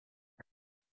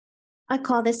I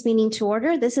call this meeting to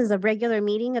order. This is a regular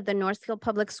meeting of the Northfield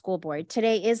Public School Board.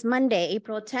 Today is Monday,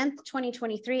 April 10th,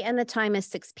 2023, and the time is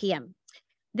 6 p.m.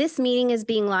 This meeting is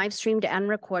being live streamed and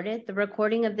recorded. The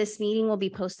recording of this meeting will be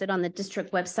posted on the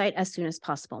district website as soon as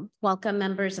possible. Welcome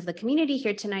members of the community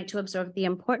here tonight to observe the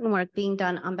important work being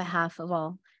done on behalf of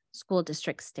all school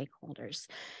district stakeholders.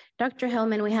 Dr.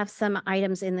 Hillman, we have some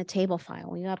items in the table file.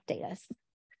 Will you update us?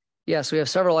 Yes, we have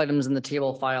several items in the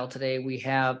table file today. We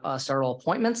have several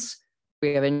appointments.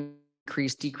 We have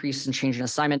increase, decrease, and change in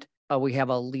assignment. We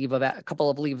have a couple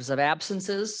of leaves of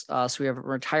absences. So we have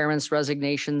retirements,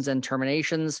 resignations, and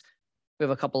terminations. We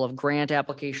have a couple of grant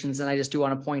applications. And I just do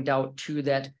want to point out too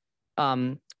that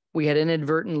we had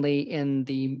inadvertently in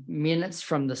the minutes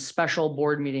from the special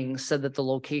board meeting said that the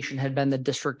location had been the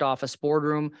district office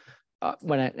boardroom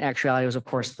when in actuality it was, of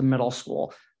course, the middle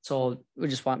school. So we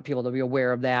just want people to be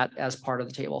aware of that as part of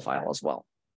the table file as well.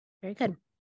 Very good.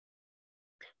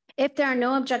 If there are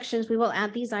no objections, we will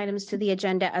add these items to the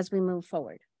agenda as we move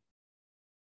forward.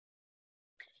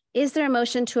 Is there a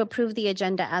motion to approve the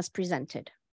agenda as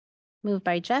presented? Moved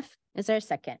by Jeff. Is there a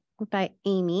second? Moved by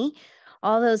Amy.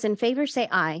 All those in favor say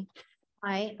aye.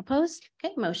 Aye. Opposed?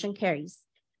 Okay, motion carries.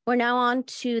 We're now on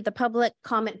to the public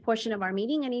comment portion of our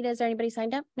meeting. Anita, is there anybody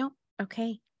signed up? No?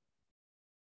 Okay.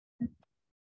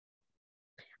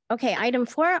 Okay, item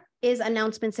 4 is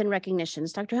announcements and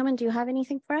recognitions. Dr. Hillman, do you have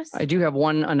anything for us? I do have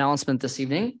one announcement this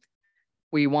evening.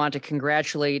 We want to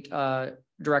congratulate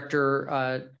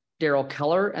Director Daryl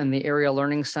Keller and the Area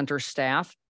Learning Center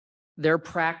staff. Their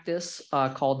practice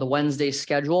called the Wednesday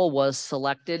Schedule was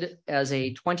selected as a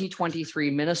 2023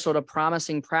 Minnesota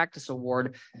Promising Practice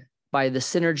Award by the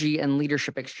Synergy and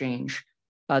Leadership Exchange.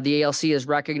 The ALC is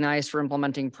recognized for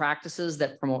implementing practices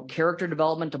that promote character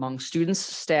development among students,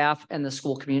 staff, and the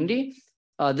school community.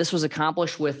 This was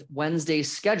accomplished with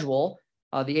Wednesday's schedule.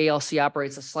 The ALC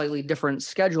operates a slightly different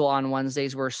schedule on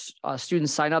Wednesdays where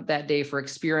students sign up that day for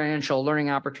experiential learning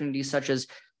opportunities such as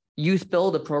Youth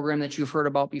Build, a program that you've heard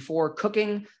about before,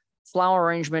 cooking, flower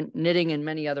arrangement, knitting, and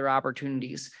many other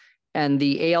opportunities. And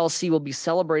the ALC will be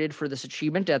celebrated for this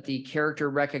achievement at the Character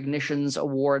Recognitions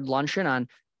Award Luncheon on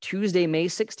Tuesday, May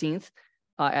 16th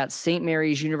at St.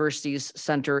 Mary's University's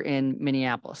Center in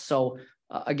Minneapolis. So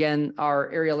again,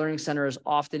 our Area Learning Center is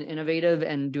often innovative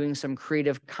and doing some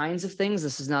creative kinds of things.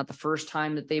 This is not the first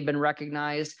time that they've been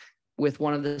recognized with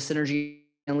one of the Synergy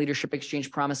and Leadership Exchange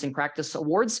Promising Practice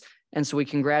Awards. And so we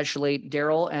congratulate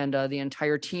Daryl and the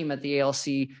entire team at the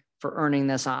ALC for earning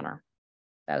this honor.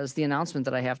 That is the announcement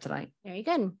that I have tonight. Very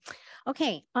good.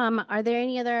 Okay, are there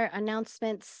any other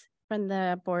announcements from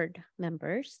the board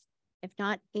members? If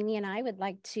not, Amy and I would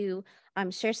like to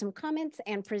share some comments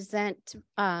and present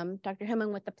Dr.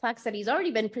 Hillman with the plaques that he's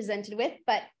already been presented with,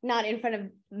 but not in front of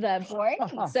the board.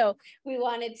 So we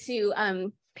wanted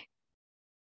to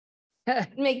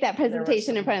make that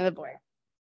presentation in front of the board.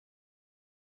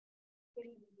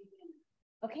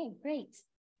 Okay, great.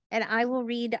 And I will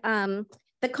read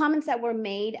the comments that were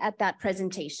made at that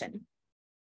presentation.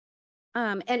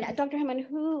 And Dr. Hillman,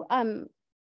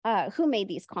 who made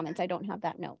these comments? I don't have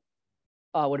that note.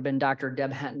 Would have been Dr.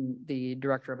 Deb Henton, the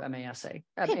director of MASA.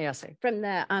 From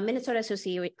the Minnesota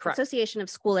Association of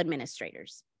School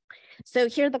Administrators. So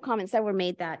here are the comments that were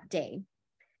made that day.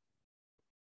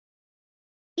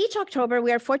 Each October,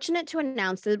 we are fortunate to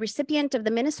announce the recipient of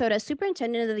the Minnesota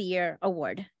Superintendent of the Year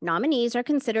Award. Nominees are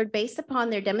considered based upon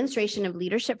their demonstration of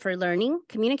leadership for learning,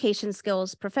 communication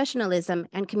skills, professionalism,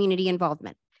 and community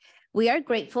involvement. We are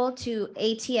grateful to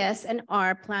ATS and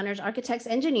our planners, architects,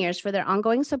 engineers for their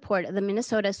ongoing support of the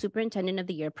Minnesota Superintendent of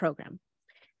the Year program.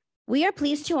 We are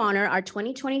pleased to honor our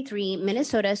 2023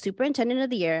 Minnesota Superintendent of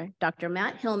the Year, Dr.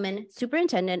 Matt Hillman,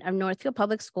 Superintendent of Northfield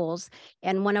Public Schools,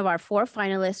 and one of our 4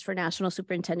 finalists for National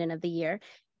Superintendent of the Year.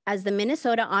 As the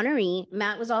Minnesota honoree,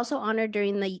 Matt was also honored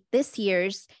during this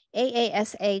year's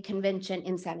AASA convention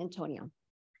in San Antonio.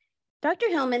 Dr.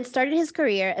 Hillman started his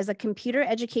career as a computer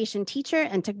education teacher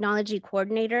and technology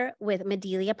coordinator with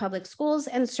Medelia Public Schools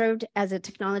and served as a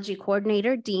technology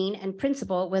coordinator, dean, and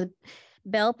principal with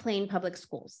Belle Plaine Public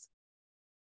Schools.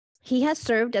 He has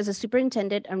served as a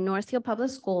superintendent of Northfield Public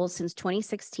Schools since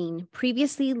 2016,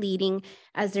 previously leading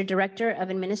as their Director of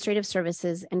Administrative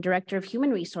Services and Director of Human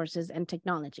Resources and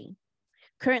Technology.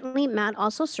 Currently, Matt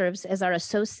also serves as our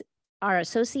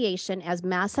association as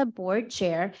MASA board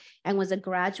chair and was a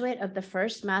graduate of the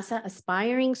first MASA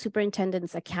Aspiring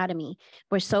Superintendents Academy.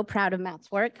 We're so proud of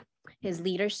Matt's work, his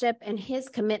leadership, and his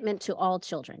commitment to all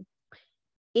children.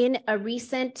 In a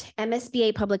recent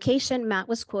MSBA publication, Matt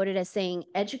was quoted as saying,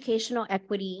 "Educational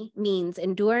equity means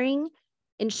enduring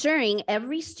ensuring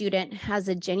every student has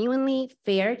a genuinely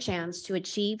fair chance to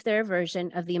achieve their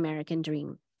version of the American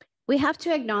dream. We have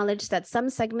to acknowledge that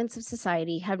some segments of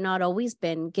society have not always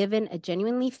been given a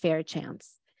genuinely fair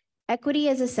chance. Equity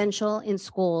is essential in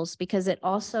schools because it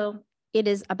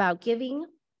is about giving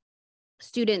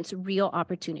students real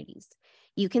opportunities.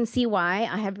 You can see why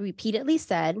I have repeatedly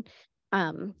said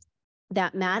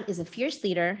that Matt is a fierce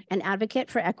leader and advocate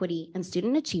for equity and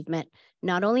student achievement,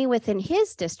 not only within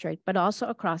his district, but also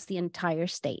across the entire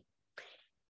state.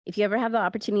 If you ever have the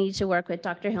opportunity to work with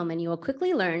Dr. Hillman, you will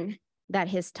quickly learn that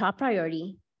his top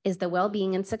priority is the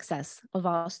well-being and success of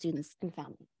all students and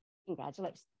families.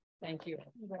 Congratulations. Thank you.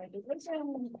 We're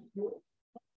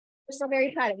so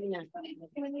very proud of you, Matt.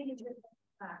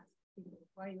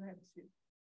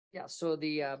 Yeah, so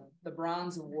the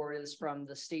bronze award is from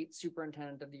the State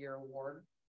Superintendent of the Year Award.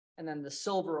 And then the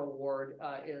silver award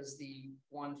is the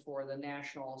one for the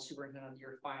National Superintendent of the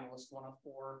Year finalist, one of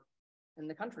 4 in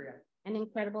the country. An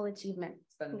incredible achievement.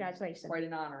 Congratulations. Quite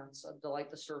an honor. It's a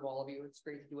delight to serve all of you. It's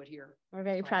great to do it here. We're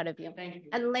very proud of you. Thank you.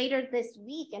 And later this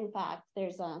week, in fact,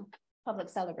 there's a public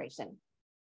celebration.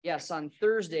 Yes, on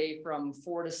Thursday from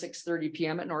 4 to 6:30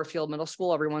 p.m. at Northfield Middle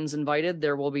School, everyone's invited.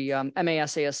 There will be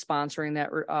MASA is sponsoring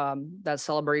that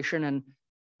celebration, and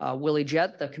Willie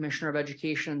Jett, the Commissioner of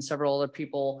Education, and several other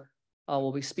people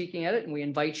will be speaking at it. And we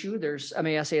invite you. There's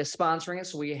MASA is sponsoring it,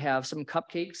 so we have some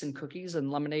cupcakes and cookies and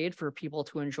lemonade for people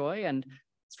to enjoy. And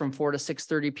it's from 4 to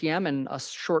 6:30 p.m. and a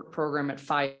short program at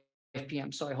 5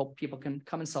 p.m. So I hope people can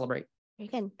come and celebrate. Very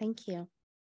good. Thank you.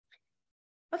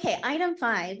 Okay, item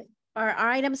 5 are our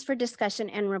items for discussion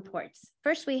and reports.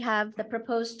 First, we have the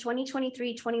proposed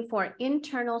 2023-24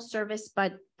 internal service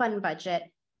fund budget,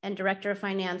 and Director of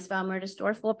Finance Val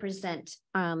Murdersdorf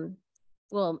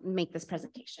will make this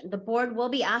presentation. The board will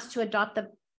be asked to adopt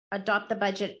the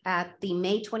budget at the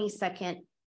May 22nd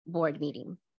board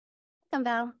meeting. Welcome,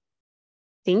 Val.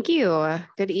 Thank you.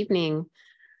 Good evening.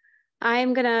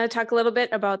 I'm going to talk a little bit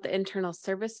about the internal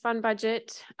service fund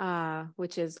budget,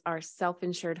 which is our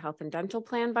self-insured health and dental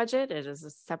plan budget. It is a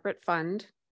separate fund.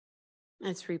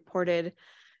 It's reported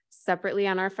separately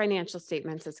on our financial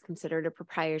statements. It's considered a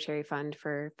proprietary fund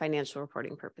for financial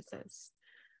reporting purposes.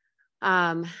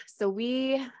 So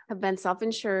we have been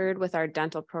self-insured with our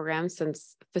dental program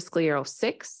since fiscal year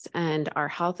 06, and our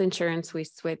health insurance we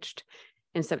switched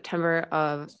in September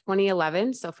of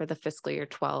 2011. So for the fiscal year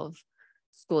 12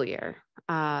 school year.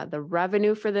 The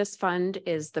revenue for this fund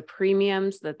is the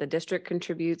premiums that the district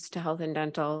contributes to health and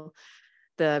dental,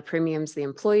 the premiums the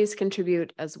employees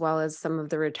contribute, as well as some of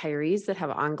the retirees that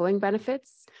have ongoing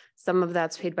benefits. Some of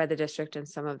that's paid by the district and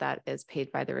some of that is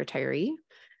paid by the retiree.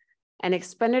 And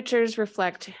expenditures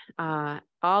reflect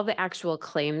all the actual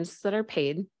claims that are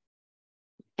paid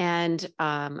and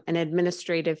an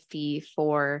administrative fee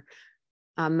for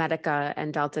Medica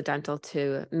and Delta Dental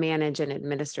to manage and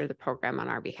administer the program on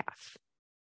our behalf.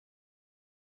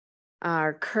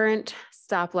 Our current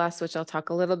stop loss, which I'll talk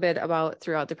a little bit about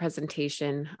throughout the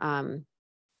presentation,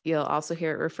 you'll also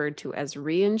hear it referred to as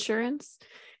reinsurance,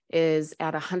 is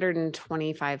at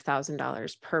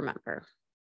 $125,000 per member.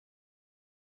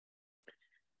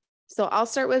 So I'll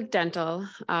start with dental.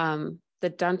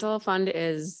 The dental fund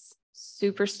is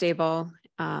super stable.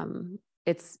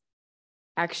 It's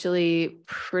actually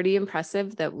pretty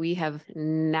impressive that we have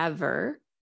never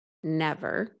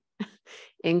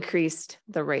increased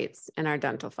the rates in our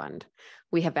dental fund.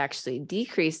 We have actually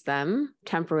decreased them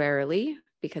temporarily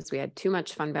because we had too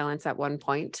much fund balance at one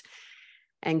point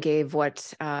and gave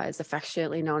what is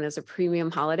affectionately known as a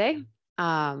premium holiday.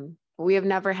 We have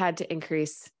never had to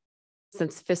increase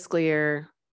since fiscal year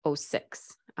 06.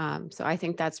 So I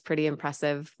think that's pretty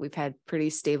impressive. We've had pretty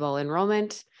stable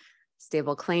enrollment,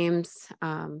 stable claims.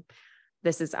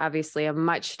 This is obviously a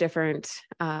much different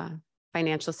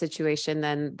financial situation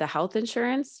than the health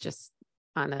insurance, just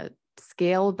on a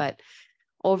scale, but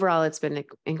overall it's been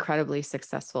incredibly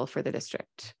successful for the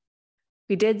district.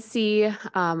 We did see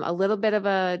a little bit of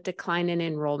a decline in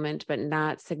enrollment, but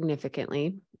not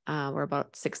significantly. We're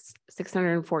about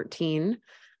 614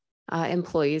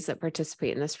 employees that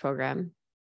participate in this program.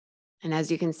 And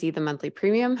as you can see, the monthly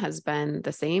premium has been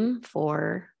the same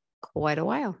for quite a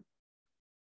while.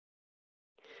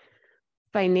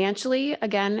 Financially,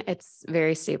 again, it's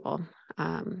very stable.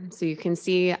 So you can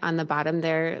see on the bottom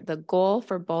there, the goal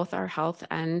for both our health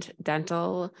and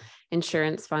dental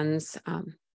insurance funds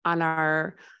on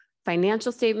our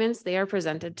financial statements, they are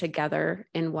presented together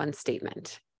in one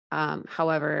statement.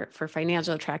 However, for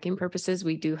financial tracking purposes,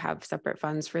 we do have separate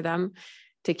funds for them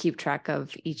to keep track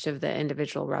of each of the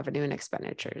individual revenue and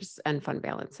expenditures and fund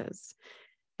balances.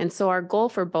 And so our goal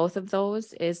for both of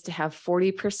those is to have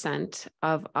 40%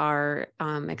 of our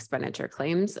expenditure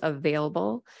claims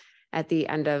available at the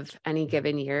end of any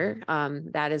given year.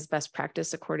 That is best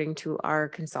practice according to our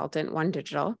consultant, One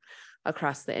Digital,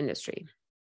 across the industry.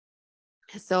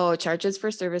 So charges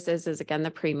for services is again the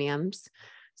premiums.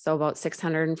 So about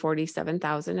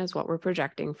 647,000 is what we're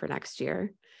projecting for next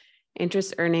year.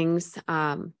 Interest earnings,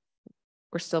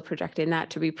 we're still projecting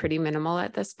that to be pretty minimal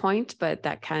at this point, but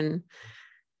that can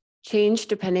change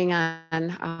depending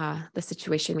on the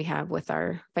situation we have with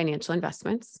our financial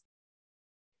investments.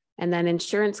 And then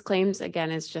insurance claims,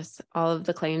 again, is just all of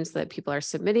the claims that people are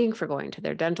submitting for going to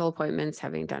their dental appointments,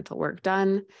 having dental work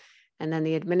done. And then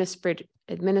the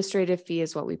administrative fee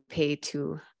is what we pay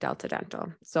to Delta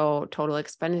Dental. So total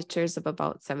expenditures of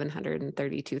about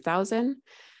 732,000.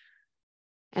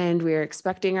 And we're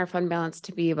expecting our fund balance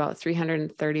to be about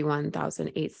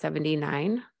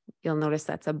 331,879. You'll notice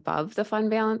that's above the fund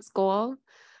balance goal,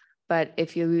 but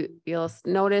if you'll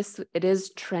notice it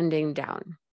is trending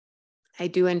down. I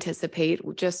do anticipate,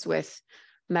 just with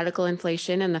medical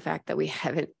inflation and the fact that we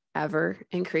haven't ever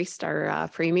increased our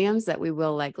premiums, that we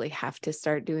will likely have to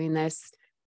start doing this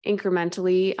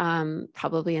incrementally,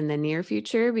 probably in the near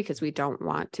future, because we don't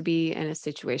want to be in a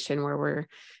situation where we're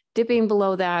dipping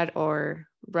below that or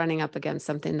running up against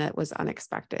something that was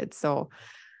unexpected. So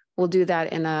we'll do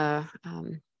that in a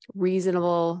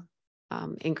reasonable,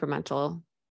 incremental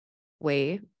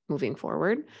way moving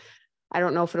forward. I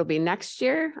don't know if it'll be next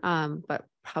year, but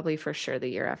probably for sure the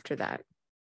year after that.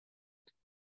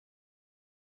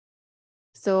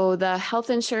 So the health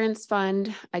insurance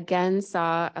fund, again,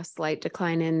 saw a slight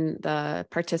decline in the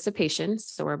participation.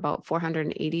 So we're about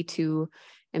 482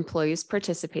 employees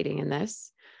participating in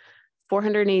this.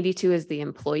 482 is the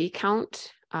employee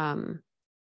count.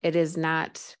 It is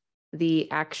not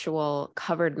the actual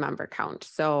covered member count.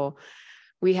 So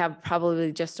we have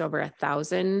probably just over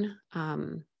 1,000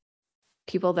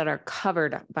 people that are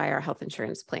covered by our health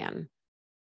insurance plan.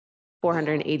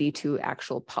 482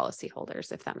 actual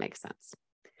policyholders, if that makes sense.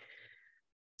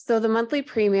 So the monthly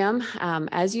premium,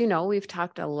 as you know, we've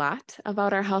talked a lot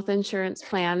about our health insurance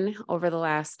plan over the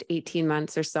last 18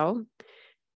 months or so.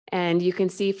 And you can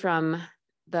see from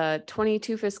the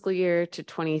 22 fiscal year to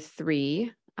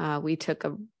 23, we took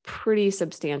a pretty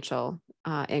substantial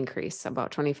increase,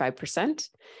 about 25%.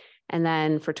 And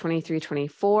then for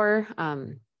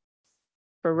 23-24,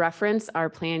 for reference, our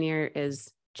plan year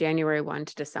is January 1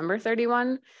 to December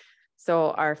 31.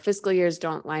 So our fiscal years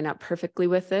don't line up perfectly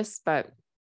with this, but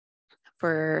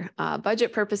for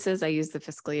budget purposes, I use the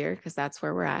fiscal year because that's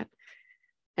where we're at.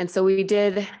 And so we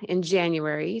did in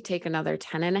January take another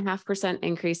 10.5%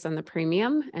 increase on the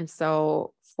premium. And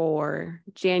so for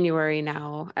January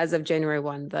now, as of January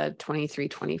 1, the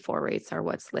 23-24 rates are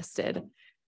what's listed.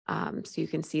 So you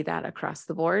can see that across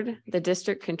the board. The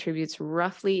district contributes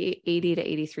roughly 80 to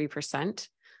 83%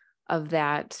 of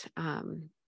that. And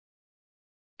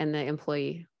the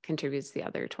employee contributes the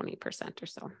other 20% or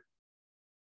so.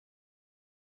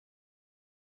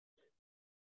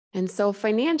 And so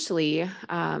financially,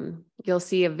 you'll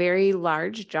see a very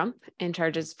large jump in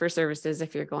charges for services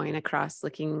if you're going across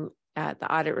looking at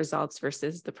the audit results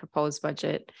versus the proposed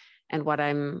budget and what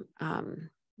I'm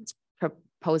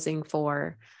proposing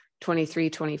for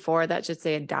 23-24. That should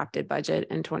say adopted budget,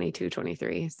 and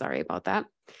 22-23. Sorry about that.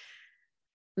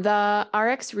 The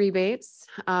RX rebates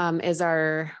is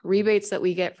our rebates that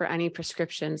we get for any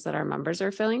prescriptions that our members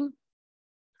are filling.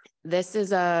 This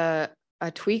is a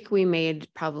tweak we made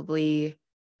probably,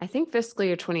 I think fiscal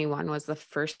year 21 was the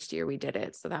first year we did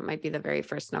it. So that might be the very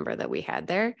first number that we had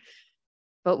there.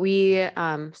 But we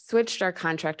switched our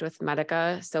contract with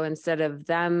Medica. So instead of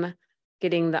them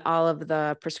getting all of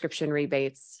the prescription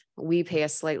rebates, we pay a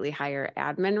slightly higher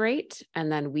admin rate,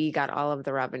 and then we got all of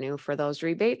the revenue for those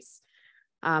rebates.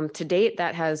 To date,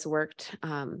 that has worked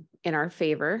in our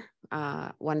favor.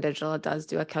 One Digital does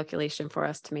do a calculation for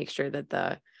us to make sure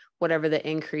that whatever the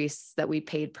increase that we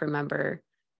paid per member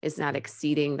is not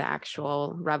exceeding the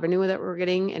actual revenue that we're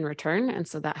getting in return. And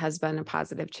so that has been a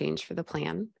positive change for the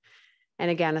plan.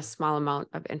 And again, a small amount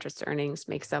of interest earnings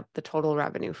makes up the total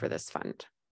revenue for this fund.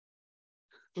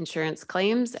 Insurance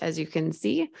claims, as you can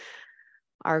see,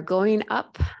 are going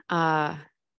up.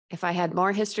 If I had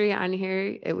more history on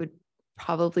here, it would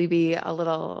probably be a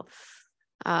little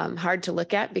hard to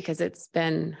look at because it's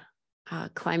been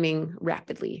climbing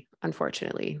rapidly,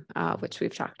 unfortunately, which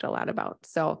we've talked a lot about.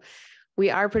 So we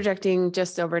are projecting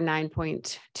just over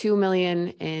 9.2 million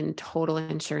in total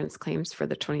insurance claims for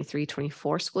the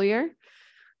 23-24 school year,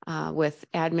 with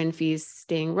admin fees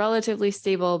staying relatively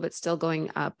stable, but still going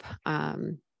up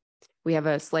We have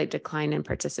a slight decline in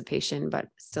participation, but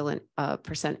still a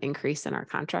percent increase in our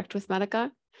contract with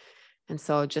Medica. And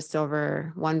so just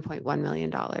over $1.1 million.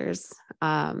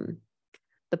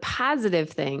 The positive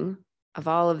thing of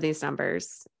all of these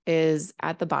numbers is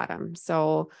at the bottom.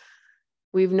 So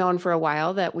we've known for a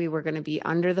while that we were going to be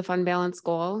under the fund balance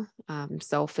goal.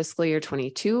 So fiscal year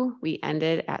 22, we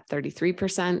ended at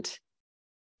 33%.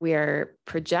 We are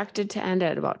projected to end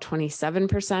at about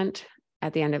 27%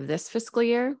 at the end of this fiscal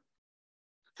year.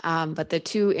 But the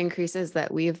two increases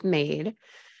that we've made,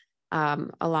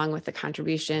 along with the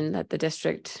contribution that the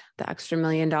district, the extra $1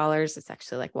 million, it's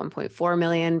actually like 1.4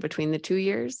 million between the 2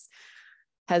 years,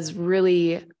 has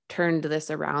really turned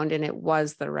this around, and it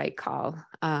was the right call,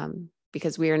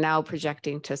 because we are now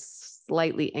projecting to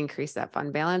slightly increase that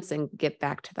fund balance and get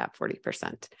back to that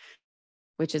 40%,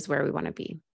 which is where we want to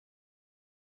be.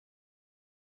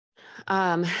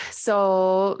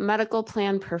 So medical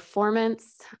plan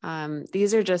performance,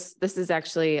 this is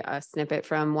actually a snippet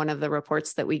from one of the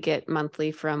reports that we get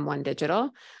monthly from One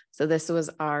Digital. So this was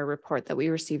our report that we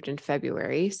received in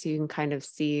February. So you can kind of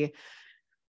see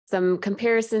some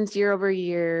comparisons year over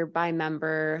year by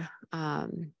member,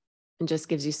 and just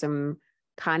gives you some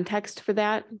context for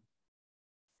that.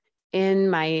 In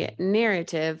my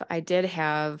narrative, I did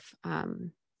have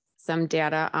some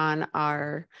data on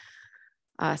our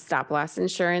stop loss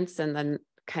insurance, and then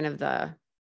kind of the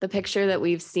picture that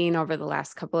we've seen over the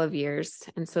last couple of years.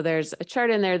 And so there's a chart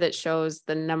in there that shows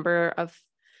the number of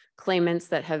claimants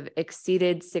that have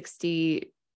exceeded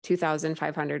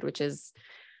 62,500,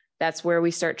 that's where we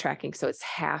start tracking. So it's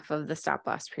half of the stop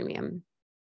loss premium.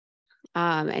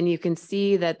 And you can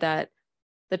see that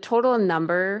the total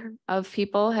number of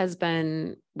people has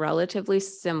been relatively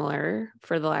similar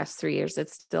for the last 3 years.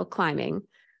 It's still climbing.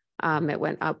 It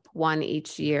went up 1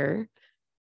 each year,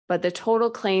 but the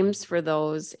total claims for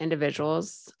those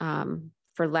individuals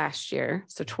for last year,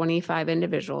 so 25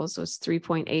 individuals, was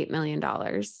 $3.8 million.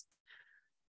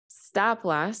 Stop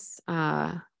loss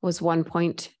was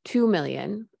 1.2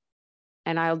 million.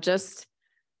 And that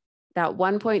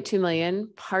 1.2 million,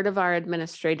 part of our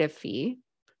administrative fee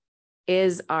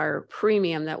is our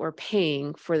premium that we're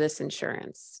paying for this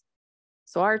insurance.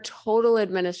 So our total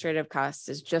administrative cost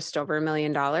is just over $1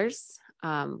 million,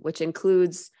 which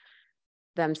includes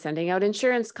them sending out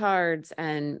insurance cards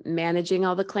and managing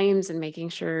all the claims and making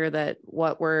sure that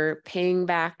what we're paying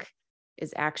back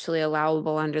is actually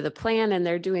allowable under the plan. And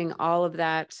they're doing all of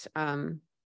that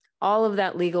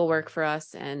legal work for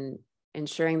us and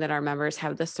ensuring that our members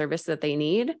have the service that they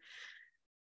need.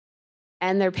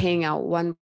 And they're paying out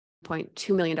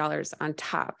 $1.2 million on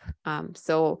top.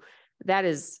 So that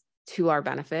is to our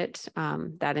benefit.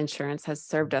 That insurance has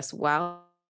served us well.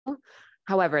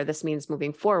 However, this means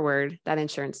moving forward, that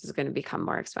insurance is going to become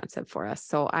more expensive for us.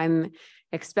 So I'm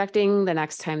expecting the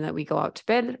next time that we go out to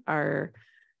bid, our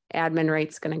admin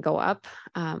rate's going to go up,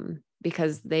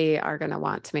 because they are going to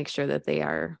want to make sure that they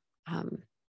are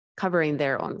covering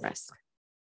their own risk.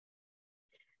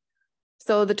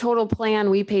 So the total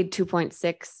plan, we paid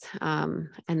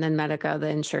 2.6, and then Medica, the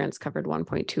insurance, covered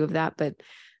 1.2 of that, but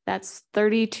that's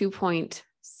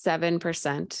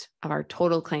 32.7% of our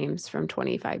total claims from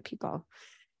 25 people.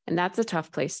 And that's a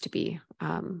tough place to be.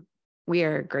 We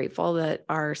are grateful that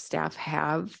our staff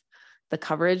have the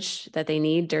coverage that they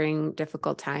need during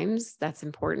difficult times. That's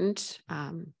important.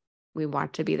 We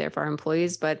want to be there for our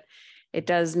employees, but it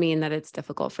does mean that it's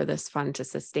difficult for this fund to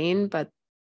sustain. But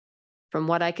from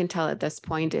what I can tell at this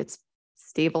point, it's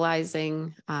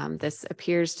stabilizing. This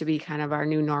appears to be kind of our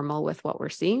new normal with what we're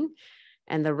seeing.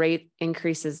 And the rate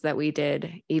increases that we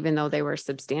did, even though they were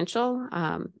substantial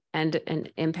and an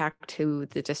impact to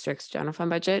the district's general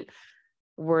fund budget,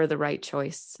 were the right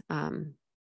choice,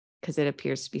 because it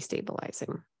appears to be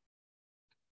stabilizing.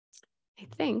 I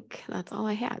think that's all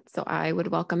I had. So I would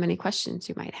welcome any questions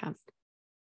you might have.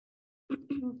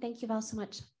 Thank you all so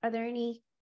much. Are there any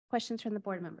questions from the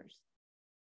board members?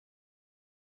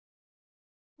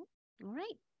 All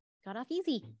right, got off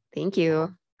easy. Thank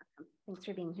you. Thanks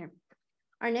for being here.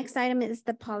 Our next item is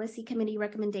the policy committee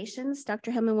recommendations. Dr.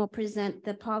 Hillman will present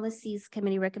the policies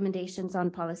committee recommendations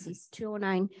on policies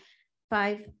 209,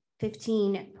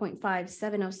 515.5,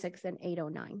 706, and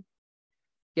 809.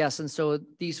 Yes, and so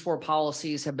these 4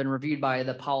 policies have been reviewed by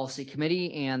the policy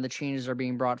committee, and the changes are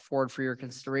being brought forward for your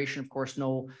consideration. Of course,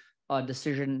 no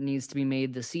decision needs to be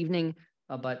made this evening,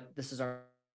 but this is our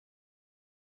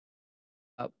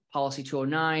policy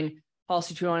 209.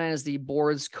 Policy 209 is the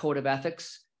board's code of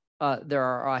ethics. There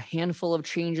are a handful of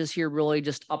changes here, really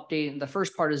just updating. The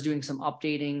first part is doing some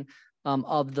updating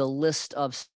of the list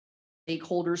of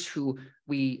stakeholders who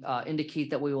we indicate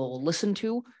that we will listen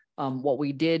to What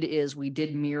we did is we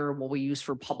did mirror what we use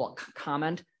for public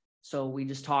comment. So we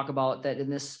just talk about that in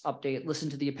this update, listen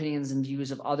to the opinions and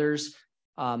views of others,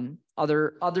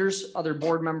 other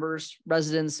board members,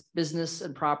 residents, business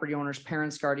and property owners,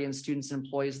 parents, guardians, students, and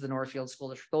employees of the Northfield School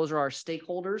District. Those are our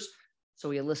stakeholders. So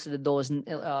we listed those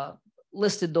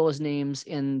names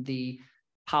in the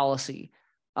policy.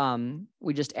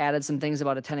 We just added some things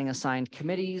about attending assigned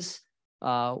committees.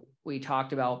 We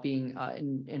talked about being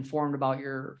informed about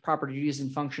your proper duties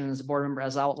and functions as a board member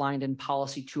as outlined in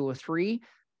policy 203,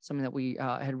 something that we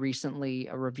had recently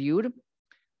reviewed.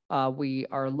 We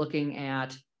are looking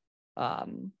at, there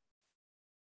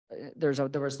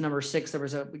was number 6,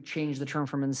 we changed the term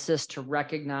from insist to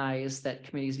recognize that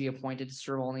committees be appointed to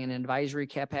serve only in an advisory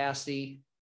capacity.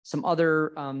 Some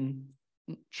other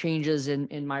changes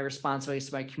in my responsibilities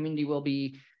to my community will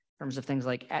be in terms of things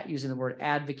like using the word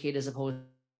advocate as opposed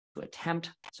to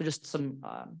attempt. So just some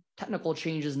technical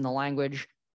changes in the language.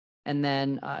 And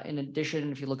then in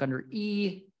addition, if you look under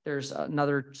E, there's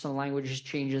some language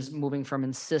changes moving from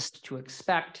insist to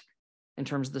expect in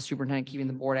terms of the superintendent keeping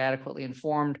the board adequately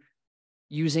informed,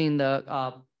 using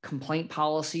the complaint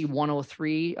policy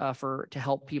 103 to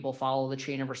help people follow the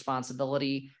chain of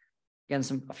responsibility. Again,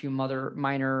 a few other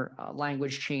minor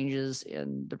language changes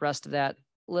in the rest of that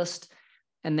list.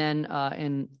 And then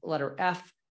in letter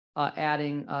F,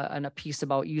 adding a piece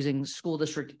about using school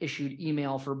district issued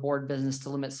email for board business to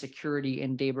limit security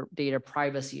and data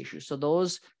privacy issues. So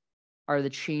those are the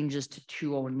changes to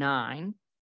 209.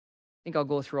 I think I'll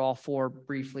go through all 4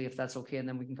 briefly if that's okay, and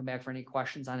then we can come back for any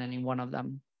questions on any one of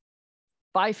them.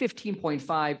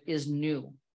 515.5 is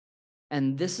new.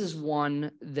 And this is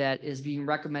one that is being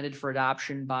recommended for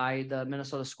adoption by the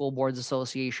Minnesota School Boards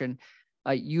Association.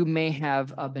 You may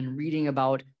have been reading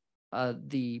about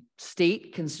the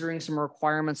state considering some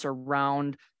requirements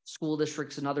around school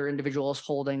districts and other individuals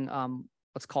holding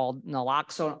what's called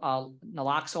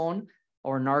naloxone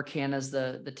or Narcan as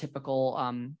the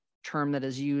typical term that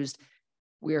is used.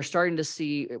 We are starting to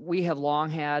see, we have long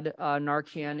had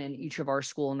Narcan in each of our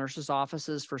school nurses'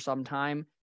 offices for some time.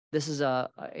 This is a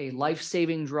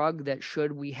life-saving drug that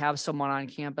should we have someone on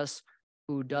campus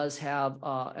who does have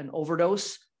an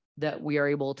overdose, that we are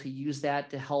able to use that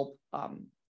to help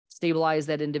stabilize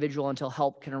that individual until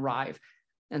help can arrive.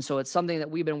 And so it's something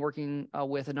that we've been working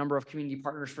with a number of community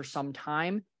partners for some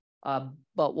time.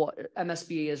 But what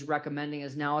MSBA is recommending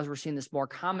is now, as we're seeing this more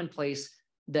commonplace,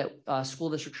 that school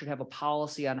districts should have a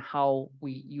policy on how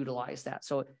we utilize that.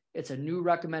 So it's a new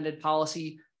recommended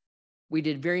policy. We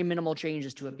did very minimal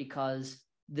changes to it because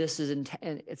this is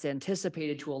it's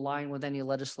anticipated to align with any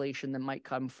legislation that might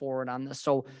come forward on this.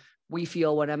 So we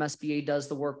feel when MSBA does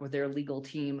the work with their legal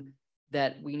team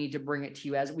that we need to bring it to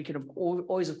you, as we can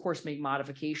always, of course, make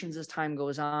modifications as time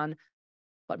goes on.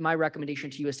 But my recommendation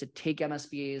to you is to take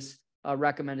MSBA's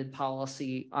recommended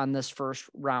policy on this first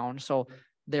round. So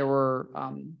there were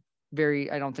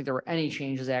I don't think there were any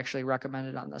changes actually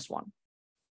recommended on this one.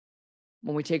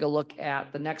 When we take a look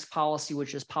at the next policy,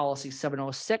 which is policy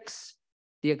 706,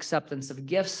 the acceptance of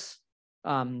gifts,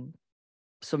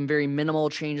 some very minimal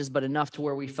changes, but enough to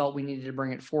where we felt we needed to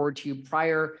bring it forward to you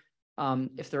prior.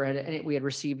 If there had any, we had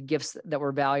received gifts that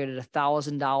were valued at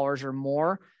 $1,000 or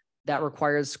more, that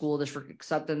requires school district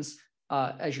acceptance.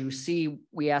 As you see,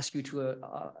 we ask you to,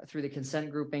 through the consent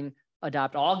grouping,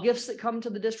 adopt all gifts that come to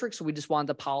the district. So we just want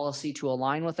the policy to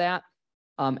align with that.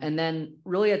 And then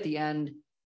really at the end,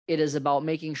 it is about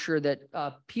making sure that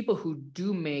people who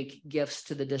do make gifts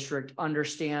to the district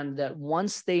understand that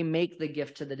once they make the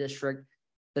gift to the district,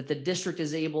 that the district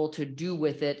is able to do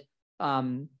with it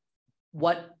at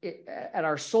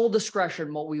our sole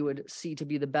discretion, what we would see to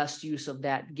be the best use of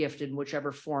that gift in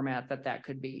whichever format that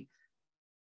could be.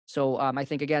 So I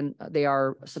think, again, they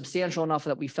are substantial enough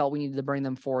that we felt we needed to bring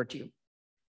them forward to you.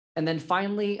 And then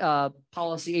finally,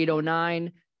 policy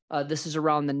 809, this is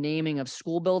around the naming of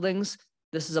school buildings.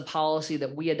 This is a policy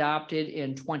that we adopted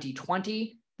in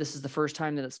 2020. This is the first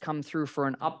time that it's come through for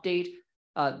an update.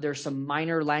 There's some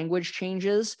minor language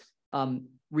changes,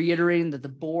 reiterating that the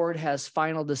board has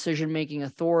final decision-making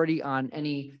authority on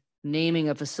any naming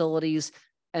of facilities.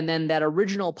 And then that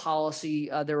original policy,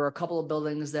 there were a couple of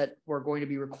buildings that were going to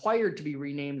be required to be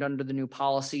renamed under the new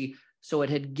policy. So it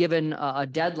had given a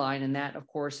deadline, and that, of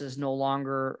course, is no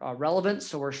longer relevant.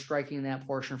 So we're striking that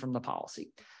portion from the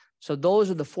policy. So those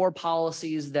are the 4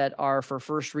 policies that are for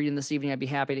first reading this evening. I'd be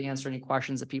happy to answer any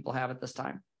questions that people have at this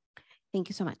time. Thank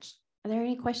you so much. Are there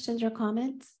any questions or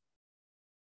comments?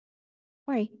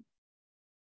 Corey.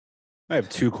 I have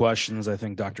 2 questions. I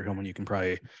think, Dr. Hillman, you can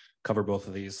probably cover both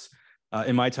of these.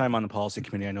 In my time on the policy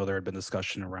committee, I know there had been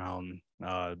discussion around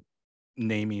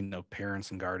naming of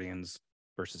parents and guardians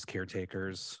versus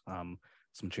caretakers,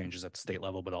 some changes at the state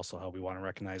level, but also how we want to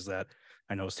recognize that.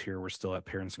 I noticed here we're still at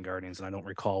parents and guardians, and I don't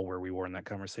recall where we were in that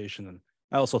conversation. And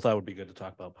I also thought it would be good to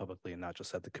talk about publicly and not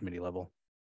just at the committee level.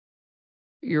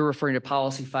 You're referring to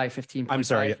policy 515. I'm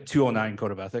sorry, 209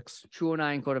 Code of Ethics.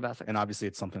 209 Code of Ethics. And obviously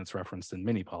it's something that's referenced in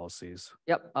many policies.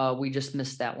 Yep. We just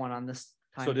missed that one on this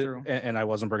time through. And I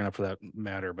wasn't bringing up for that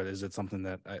matter, but is it something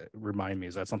that, remind me,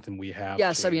 is that something we have?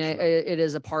 Yes. I mean, it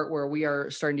is a part where we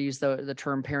are starting to use the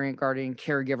term parent, guardian,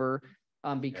 caregiver,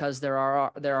 because there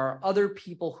are other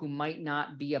people who might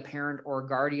not be a parent or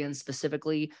guardian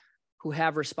specifically, who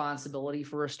have responsibility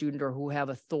for a student or who have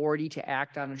authority to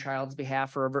act on a child's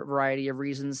behalf for a variety of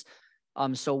reasons.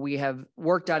 So we have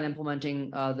worked on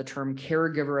implementing the term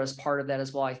caregiver as part of that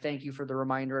as well. I thank you for the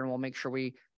reminder, and we'll make sure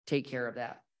we take care of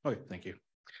that. Okay, thank you.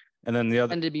 And then the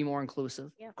other, and to be more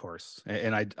inclusive. Yeah. Of course.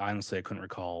 And I honestly, I couldn't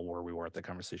recall where we were at the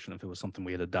conversation, if it was something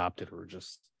we had adopted or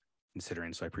just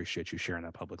considering. So I appreciate you sharing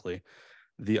that publicly.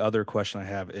 The other question I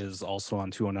have is also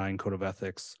on 209 Code of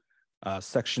Ethics.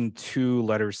 Section 2,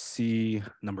 letter C,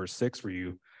 number 6, where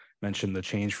you mentioned the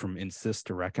change from insist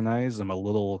to recognize. I'm a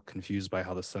little confused by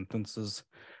how the sentence is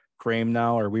framed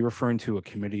now. Are we referring to a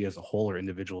committee as a whole or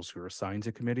individuals who are assigned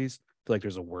to committees? I feel like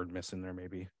there's a word missing there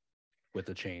maybe with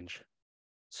the change.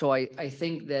 So I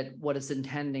think that what it's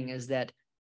intending is that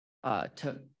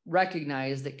to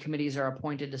recognize that committees are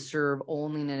appointed to serve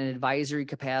only in an advisory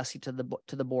capacity to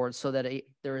the board, so that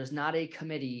there is not a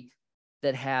committee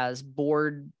that has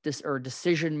board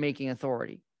decision-making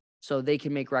authority. So they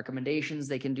can make recommendations,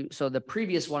 they can do, so the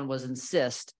previous one was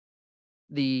insist.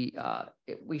 We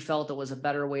felt it was a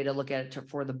better way to look at it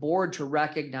for the board to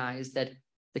recognize that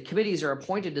the committees are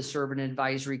appointed to serve in an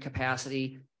advisory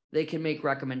capacity. They can make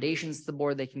recommendations to the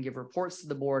board, they can give reports to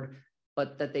the board,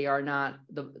 but that they are not,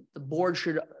 the board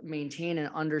should maintain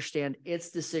and understand its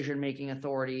decision-making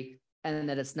authority, and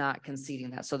that it's not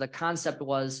conceding that. So the concept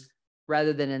was,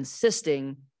 rather than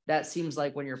insisting, that seems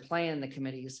like when you're playing the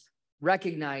committees,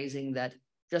 recognizing that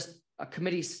just a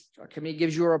committee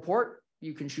gives you a report,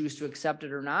 you can choose to accept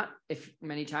it or not. If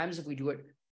many times, if we do it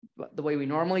the way we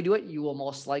normally do it, you will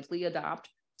most likely adopt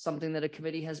something that a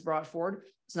committee has brought forward.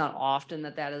 It's not often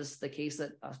that is the case,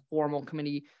 that a formal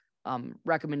committee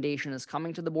recommendation is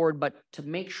coming to the board, but to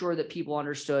make sure that people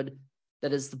understood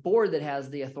that it's the board that has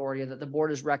the authority, that the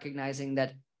board is recognizing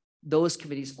that those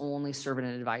committees only serve in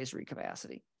an advisory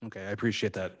capacity. Okay, I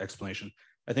appreciate that explanation.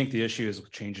 I think the issue is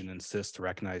with changing insist to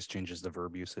recognize changes the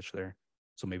verb usage there.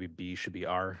 So maybe B should be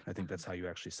R. I think that's how you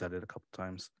actually said it a couple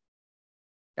times.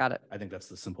 Got it. I think that's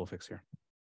the simple fix here.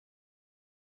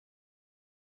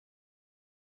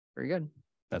 Very good.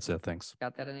 That's it. Thanks.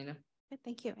 Got that, Anita? Good,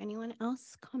 thank you. Anyone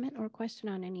else comment or question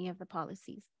on any of the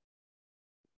policies?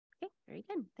 Okay, very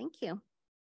good. Thank you.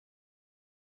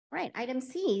 All right, item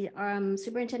C,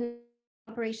 Superintendent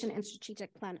Operation and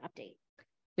Strategic Plan Update.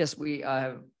 Yes, we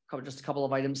have covered just a couple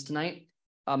of items tonight.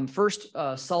 First,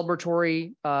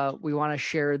 celebratory, we want to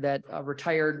share that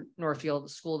retired Northfield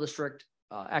School District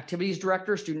Activities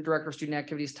Director, Student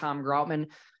Activities, Tom Groutman,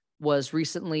 was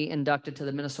recently inducted to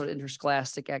the Minnesota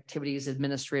Interscholastic Activities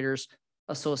Administrators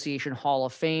Association Hall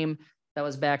of Fame. That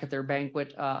was back at their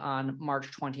banquet on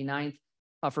March 29th.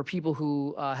 For people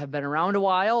who have been around a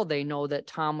while, they know that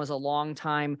Tom was a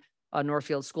longtime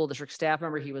Northfield School District staff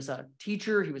member. He was a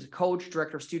teacher, he was a coach,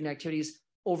 director of student activities,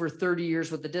 over 30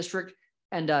 years with the district.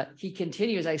 And he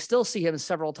continues, I still see him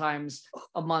several times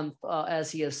a month as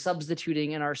he is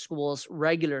substituting in our schools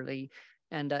regularly.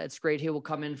 And it's great. He will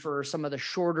come in for some of the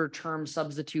shorter term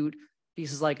substitute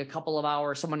pieces, like a couple of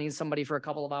hours. Someone needs somebody for a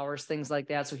couple of hours, things like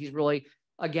that. So he's really,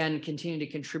 again, continuing to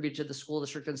contribute to the school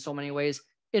district in so many ways.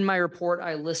 In my report,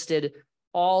 I listed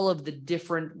all of the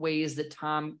different ways that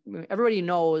everybody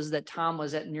knows that Tom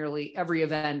was at nearly every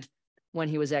event when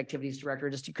he was activities director.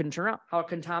 Just you couldn't turn out. How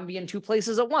can Tom be in two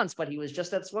places at once? But he was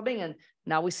just at swimming, and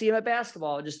now we see him at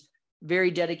basketball, just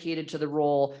very dedicated to the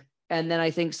role. And then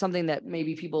I think something that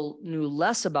maybe people knew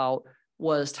less about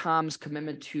was Tom's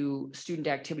commitment to student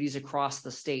activities across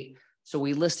the state. So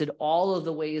we listed all of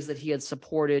the ways that he had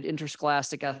supported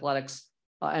interscholastic athletics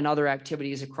and other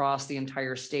activities across the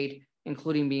entire state,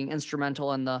 including being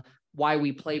instrumental in the Why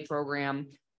We Play program,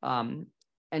 and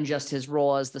just his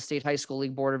role as the State High School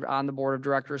League on the board of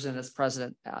directors and as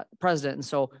president. And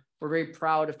so we're very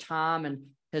proud of Tom and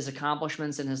his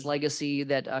accomplishments and his legacy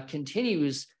that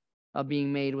continues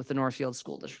being made with the Northfield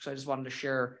School District. So I just wanted to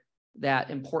share that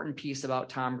important piece about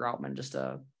Tom Groutman, just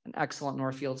an excellent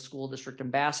Northfield School District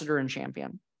ambassador and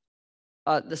champion.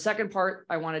 The second part,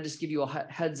 I want to just give you a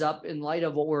heads up in light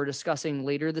of what we're discussing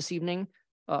later this evening.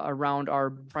 around our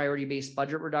priority-based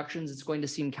budget reductions. It's going to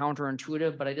seem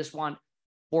counterintuitive, but I just want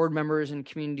board members and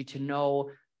community to know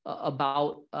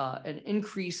about an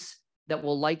increase that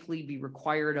will likely be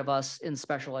required of us in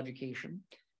special education.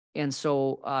 And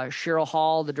so Cheryl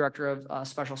Hall, the Director of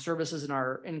Special Services, and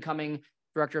our incoming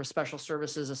Director of Special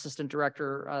Services, Assistant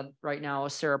Director right now,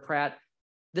 Sarah Pratt.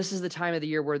 This is the time of the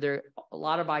year where a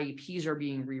lot of IEPs are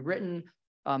being rewritten,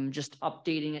 just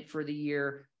updating it for the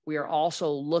year. We are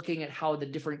also looking at how the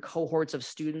different cohorts of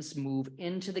students move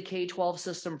into the K-12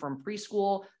 system from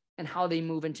preschool and how they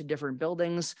move into different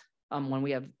buildings when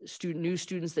we have new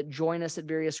students that join us at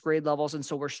various grade levels. And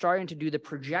so we're starting to do the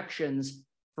projections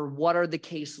for what are the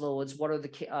caseloads, what are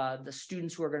the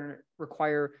students who are going to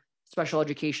require special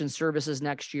education services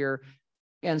next year.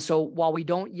 And so while we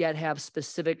don't yet have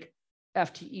specific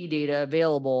FTE data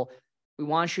available, we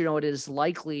want you to know it is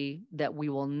likely that we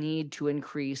will need to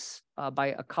increase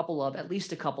by at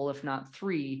least a couple, if not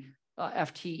 3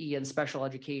 FTE in special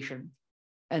education.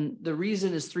 And the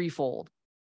reason is threefold.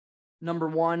 Number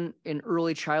one, in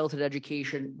early childhood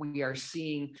education, we are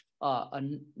seeing a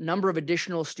number of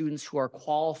additional students who are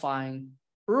qualifying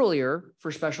earlier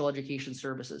for special education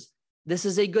services. This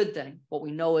is a good thing. What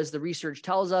we know is the research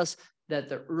tells us that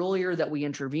the earlier that we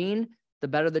intervene, the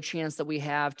better the chance that we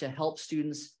have to help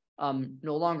students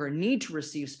no longer need to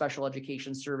receive special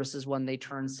education services when they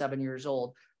turn 7 years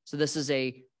old. So this is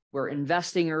we're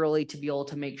investing early to be able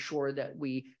to make sure that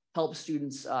we help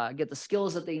students get the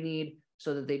skills that they need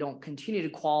so that they don't continue to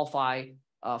qualify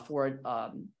for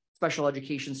special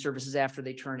education services after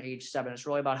they turn age 7. It's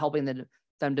really about helping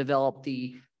them develop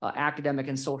the academic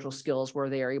and social skills where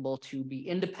they are able to be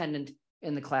independent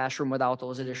in the classroom without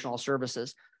those additional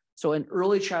services. So in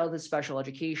early childhood special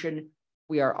education,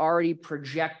 we are already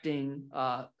projecting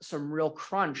some real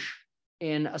crunch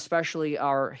in especially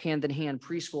our hand-in-hand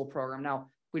preschool program. Now,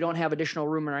 we don't have additional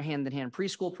room in our hand-in-hand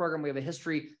preschool program. We have a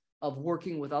history of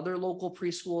working with other local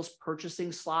preschools,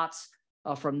 purchasing slots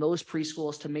from those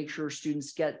preschools to make sure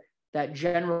students get that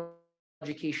general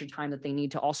education time that they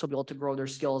need to also be able to grow their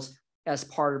skills as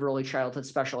part of early childhood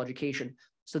special education.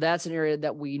 So that's an area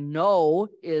that we know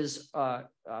is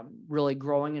really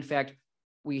growing. In fact,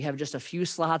 we have just a few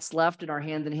slots left in our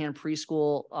hand-in-hand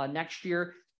preschool next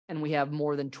year, and we have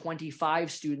more than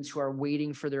 25 students who are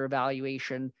waiting for their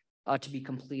evaluation to be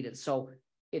completed. So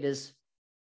it is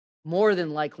more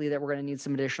than likely that we're going to need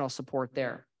some additional support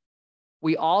there.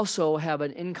 We also have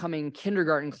an incoming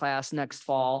kindergarten class next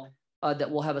fall that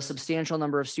will have a substantial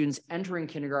number of students entering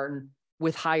kindergarten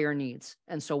with higher needs.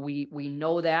 And so we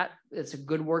know that it's a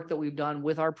good work that we've done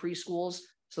with our preschools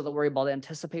so that we're able to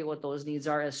anticipate what those needs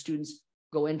are as students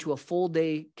go into a full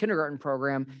day kindergarten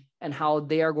program and how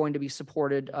they are going to be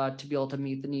supported to be able to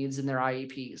meet the needs in their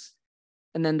IEPs.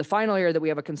 And then the final area that we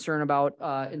have a concern about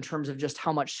in terms of just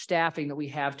how much staffing that we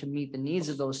have to meet the needs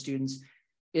of those students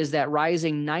is that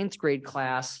rising 9th grade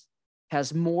class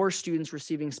has more students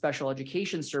receiving special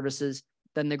education services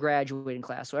than the graduating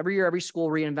class. So every year, every school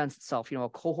reinvents itself. You know, a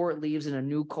cohort leaves and a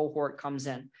new cohort comes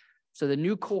in. So the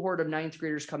new cohort of 9th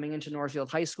graders coming into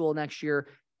Northfield High School next year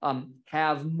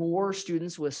have more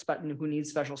students who need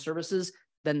special services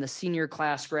than the senior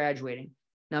class graduating.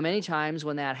 Now, many times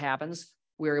when that happens,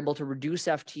 we're able to reduce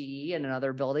FTE in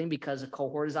another building because a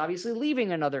cohort is obviously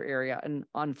leaving another area. And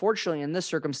unfortunately, in this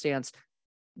circumstance,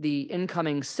 the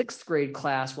incoming 6th grade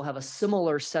class will have a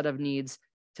similar set of needs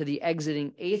to the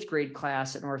exiting 8th grade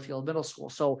class at Northfield Middle School.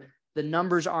 So the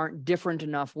numbers aren't different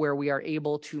enough where we are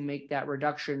able to make that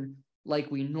reduction like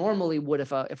we normally would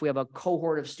if we have a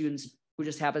cohort of students who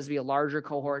just happens to be a larger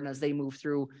cohort, and as they move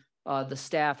through, the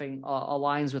staffing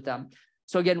aligns with them.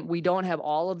 So again, we don't have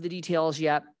all of the details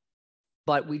yet,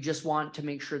 but we just want to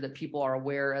make sure that people are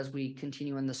aware as we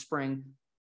continue in the spring.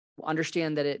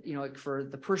 Understand that for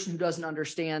the person who doesn't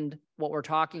understand what we're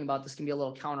talking about, this can be a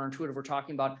little counterintuitive. We're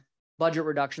talking about budget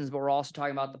reductions, but we're also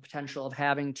talking about the potential of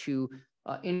having to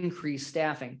increase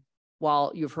staffing.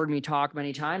 While you've heard me talk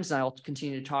many times, and I'll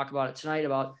continue to talk about it tonight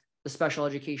about the special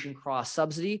education cross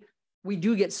subsidy, we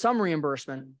do get some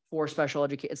reimbursement for special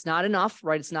education. It's not enough,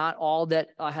 right? It's not all that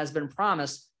has been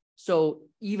promised. So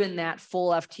even that full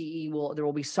FTE there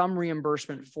will be some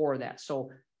reimbursement for that.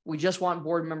 So we just want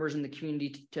board members in the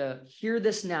community to hear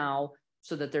this now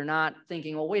so that they're not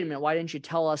thinking, well, wait a minute, why didn't you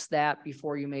tell us that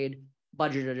before you made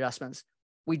budget adjustments?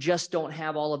 We just don't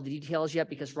have all of the details yet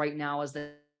because right now is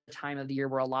the time of the year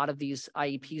where a lot of these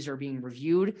IEPs are being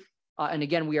reviewed. And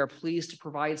again, we are pleased to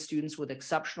provide students with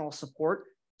exceptional support.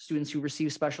 Students who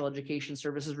receive special education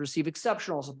services receive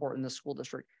exceptional support in the school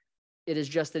district. It is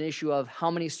just an issue of how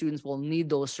many students will need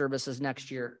those services next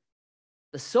year.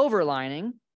 The silver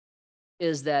lining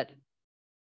is that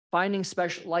Finding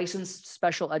licensed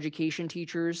special education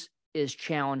teachers is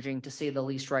challenging, to say the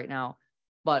least, right now.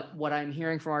 But what I'm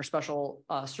hearing from our special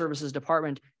services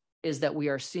department is that we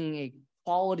are seeing a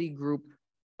quality group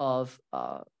of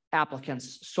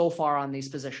applicants so far on these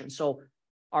positions. So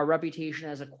our reputation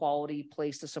as a quality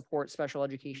place to support special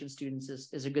education students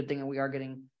is a good thing, and we are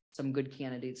getting some good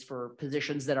candidates for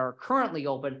positions that are currently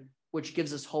open, which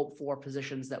gives us hope for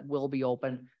positions that will be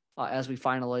open as we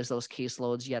finalize those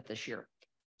caseloads yet this year.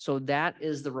 So that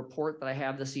is the report that I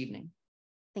have this evening.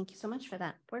 Thank you so much for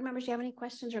that. Board members, do you have any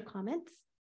questions or comments?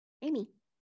 Amy.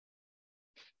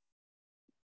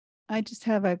 I just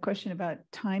have a question about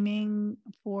timing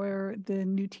for the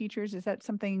new teachers. Is that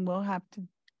something will have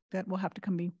to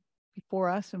come before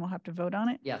us and we'll have to vote on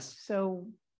it? Yes. So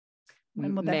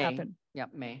when will that happen? Yeah,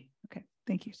 May. Okay,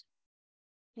 thank you.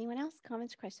 Anyone else?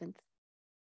 Comments, questions?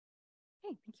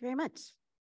 Okay, thank you very much.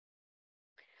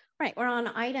 All right, we're on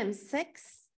item 6,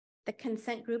 the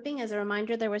consent grouping. As a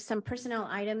reminder, there were some personnel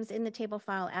items in the table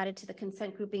file added to the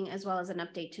consent grouping, as well as an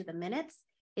update to the minutes.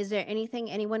 Is there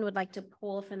anything anyone would like to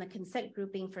pull from the consent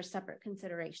grouping for separate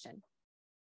consideration?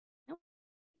 No.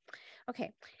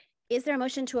 Okay, is there a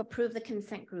motion to approve the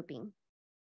consent grouping?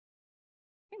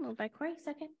 Okay, moved by Corey,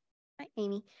 second by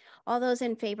Amy. All those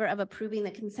in favor of approving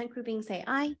the consent grouping say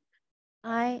aye.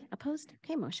 Aye. Opposed?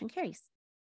 Okay, motion carries.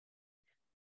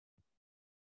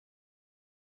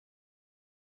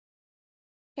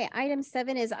 Okay, item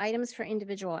 7 is items for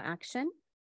individual action.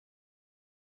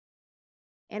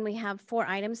 And we have 4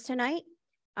 items tonight.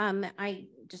 I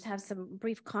just have some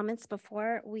brief comments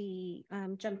before we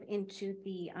jump into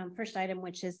the first item,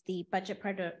 which is the budget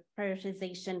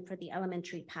prioritization for the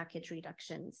elementary package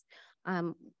reductions.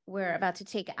 We're about to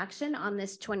take action on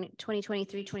this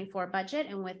 2023-24 budget,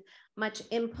 and with much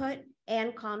input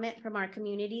and comment from our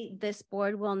community, this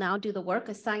board will now do the work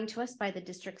assigned to us by the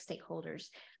district stakeholders.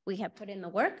 We have put in the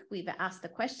work, we've asked the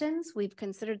questions, we've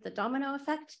considered the domino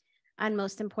effect, and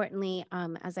most importantly,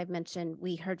 as I've mentioned,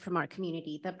 we heard from our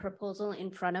community. The proposal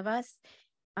in front of us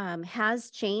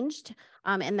has changed,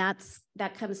 and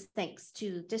that comes thanks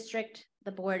to district,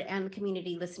 the board, and the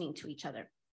community listening to each other.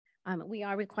 We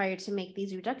are required to make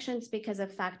these reductions because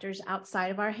of factors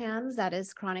outside of our hands, that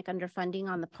is chronic underfunding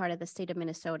on the part of the state of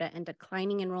Minnesota and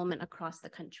declining enrollment across the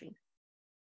country.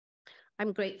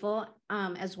 I'm grateful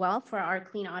as well for our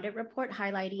clean audit report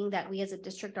highlighting that we as a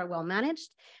district are well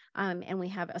managed and we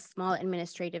have a small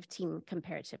administrative team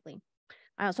comparatively.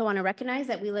 I also want to recognize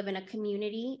that we live in a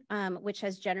community which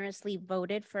has generously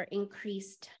voted for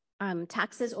increased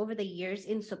taxes over the years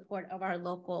in support of our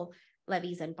local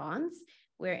levies and bonds.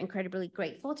 We're incredibly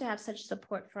grateful to have such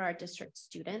support for our district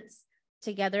students.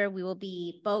 Together, we will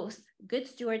be both good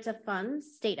stewards of funds,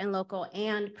 state and local,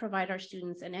 and provide our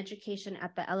students an education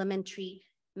at the elementary,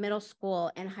 middle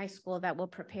school, and high school that will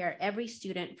prepare every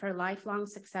student for lifelong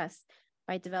success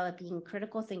by developing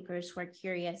critical thinkers who are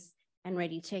curious and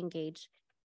ready to engage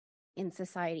in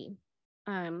society.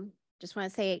 Just want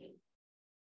to say,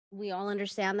 we all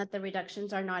understand that the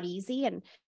reductions are not easy and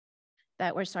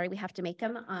that we're sorry we have to make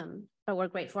them, but we're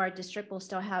grateful our district will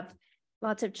still have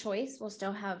lots of choice. We'll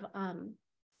still have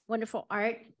wonderful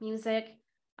art, music,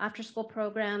 after-school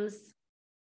programs,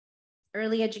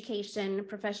 early education,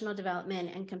 professional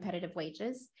development, and competitive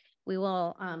wages. We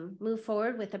will move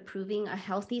forward with approving a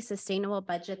healthy, sustainable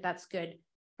budget that's good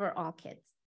for all kids.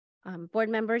 Board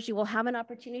members, you will have an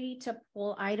opportunity to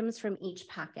pull items from each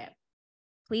packet.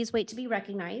 Please wait to be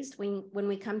recognized. When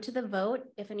we come to the vote,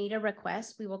 if Anita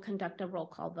requests, we will conduct a roll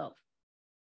call vote.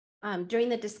 During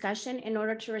the discussion, in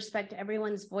order to respect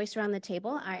everyone's voice around the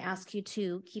table, I ask you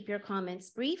to keep your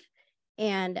comments brief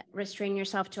and restrain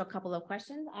yourself to a couple of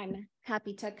questions. I'm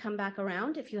happy to come back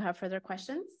around if you have further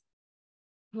questions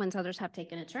once others have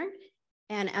taken a turn.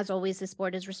 And as always, this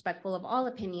board is respectful of all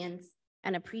opinions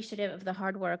and appreciative of the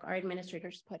hard work our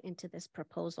administrators put into this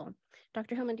proposal.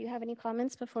 Dr. Hillman, do you have any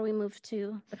comments before we move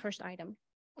to the first item?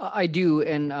 I do,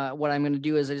 and what I'm going to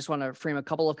do is I just want to frame a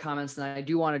couple of comments, and I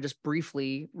do want to just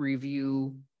briefly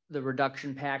review the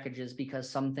reduction packages because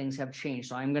some things have changed.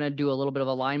 So I'm going to do a little bit of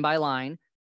a line by line,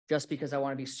 just because I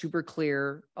want to be super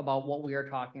clear about what we are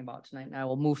talking about tonight. And I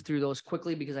will move through those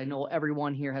quickly because I know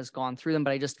everyone here has gone through them,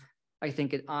 but I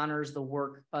think it honors the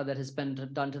work that has been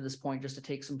done to this point, just to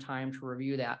take some time to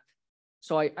review that.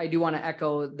 So I do want to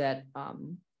echo that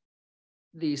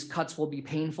these cuts will be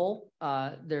painful.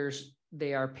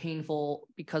 They are painful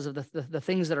because of the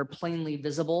things that are plainly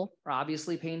visible are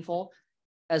obviously painful,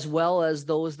 as well as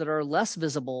those that are less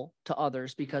visible to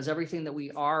others, because everything that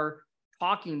we are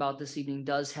talking about this evening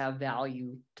does have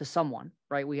value to someone,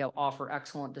 right? We offer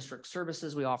excellent district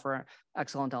services. We offer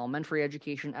excellent elementary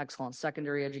education, excellent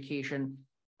secondary education.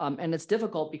 And it's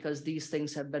difficult because these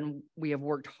things we have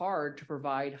worked hard to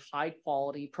provide high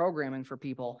quality programming for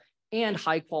people and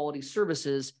high quality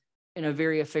services in a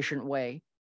very efficient way.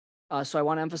 So I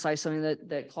want to emphasize something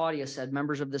that Claudia said.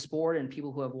 Members of this board and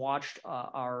people who have watched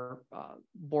our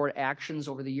board actions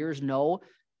over the years know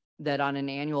that on an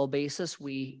annual basis,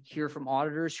 we hear from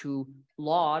auditors who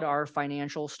laud our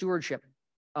financial stewardship.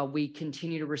 We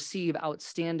continue to receive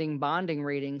outstanding bonding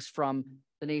ratings from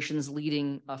the nation's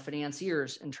leading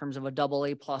financiers in terms of a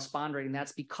AA+ bond rating.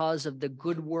 That's because of the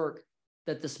good work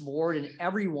that this board and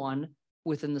everyone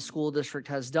within the school district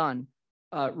has done.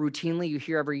 Routinely, you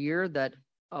hear every year that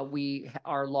we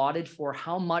are lauded for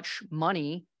how much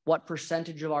money, what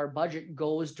percentage of our budget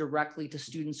goes directly to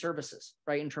student services,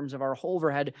 right? In terms of our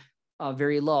overhead,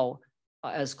 very low.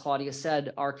 As Claudia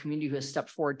said, our community has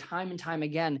stepped forward time and time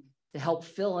again to help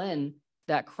fill in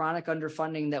that chronic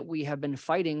underfunding that we have been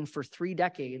fighting for 3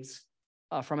 decades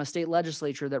from a state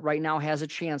legislature that right now has a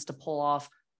chance to pull off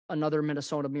another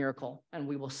Minnesota miracle. And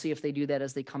we will see if they do that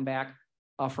as they come back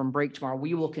from break tomorrow.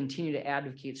 We will continue to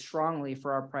advocate strongly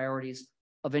for our priorities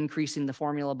of increasing the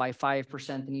formula by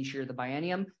 5% in each year of the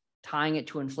biennium, tying it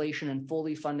to inflation and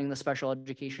fully funding the special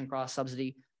education cross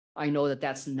subsidy. I know that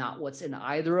that's not what's in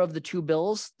either of the 2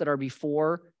 bills that are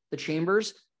before the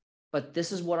chambers, but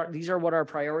these are what our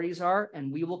priorities are,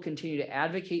 and we will continue to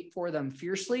advocate for them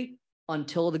fiercely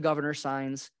until the governor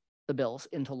signs the bills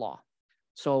into law.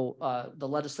 So the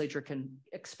legislature can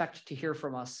expect to hear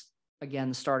from us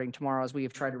again starting tomorrow as we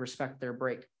have tried to respect their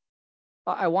break.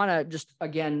 I want to just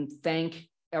again thank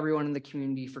everyone in the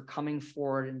community for coming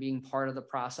forward and being part of the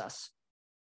process.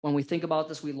 When we think about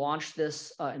this, we launched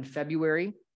this in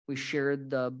February. We shared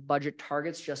the budget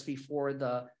targets just before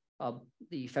the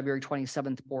February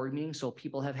 27th board meeting, so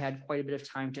people have had quite a bit of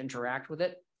time to interact with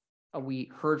it. We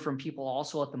heard from people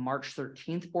also at the March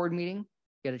 13th board meeting.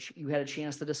 You had a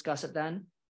chance to discuss it then.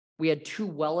 We had 2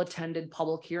 well-attended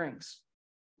public hearings.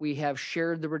 We have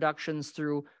shared the reductions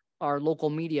through our local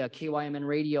media, KYMN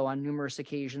Radio on numerous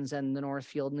occasions, and the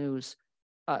Northfield News.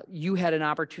 You had an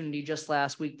opportunity just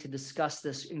last week to discuss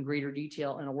this in greater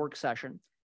detail in a work session,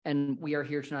 and we are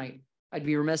here tonight. I'd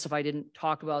be remiss if I didn't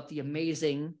talk about the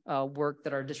amazing work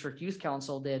that our district youth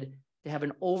council did to have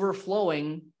an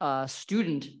overflowing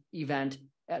student event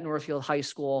at Northfield High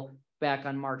School back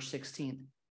on March 16th.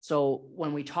 So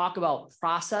when we talk about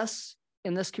process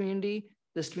in this community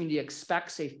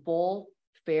expects a full,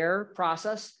 fair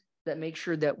process that makes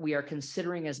sure that we are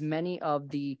considering as many of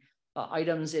the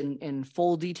items in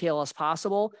full detail as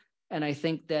possible. And I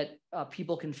think that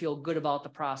people can feel good about the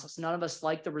process. None of us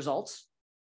like the results,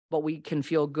 but we can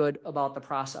feel good about the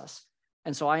process.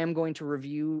 And so I am going to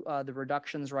review the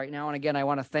reductions right now. And again, I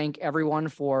want to thank everyone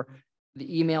for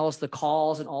the emails, the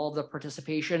calls, and all of the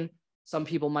participation. Some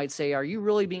people might say, are you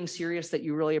really being serious that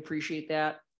you really appreciate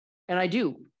that? And I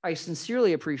do. I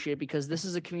sincerely appreciate it because this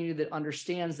is a community that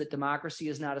understands that democracy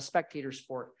is not a spectator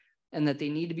sport and that they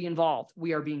need to be involved.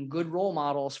 We are being good role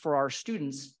models for our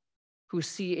students who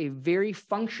see a very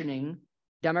functioning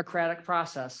democratic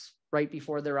process right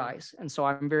before their eyes. And so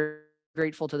I'm very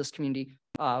grateful to this community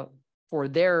for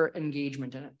their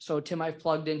engagement in it. So Tim, I've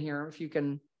plugged in here, if you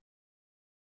can.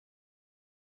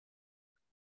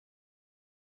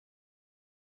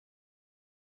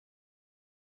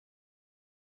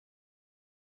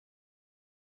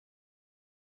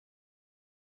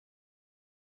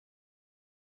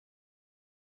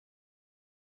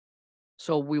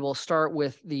 So we will start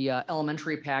with the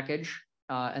elementary package,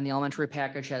 and the elementary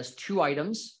package has 2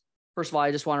 items. First of all,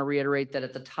 I just want to reiterate that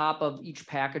at the top of each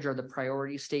package are the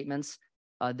priority statements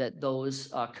that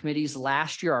those committees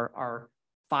last year, our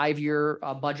 5-year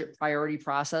budget priority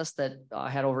process that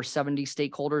had over 70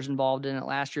 stakeholders involved in it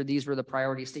last year. These were the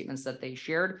priority statements that they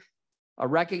shared,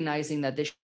 recognizing that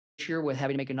this year with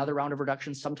having to make another round of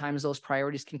reductions, sometimes those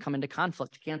priorities can come into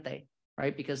conflict, can't they?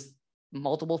 Right? Because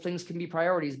multiple things can be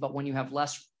priorities, but when you have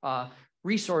less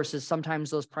resources, sometimes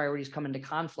those priorities come into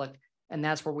conflict. And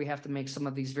that's where we have to make some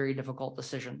of these very difficult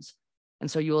decisions.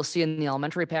 And so you will see in the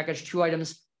elementary package 2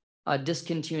 items,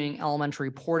 discontinuing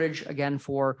elementary portage, again,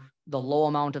 for the low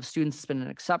amount of students. It's been an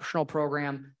exceptional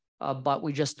program, but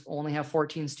we just only have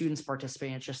 14 students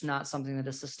participating. It's just not something that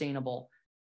is sustainable.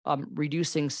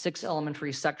 Reducing 6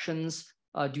 elementary sections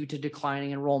due to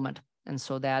declining enrollment. And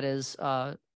so that is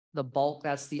the bulk,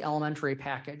 that's the elementary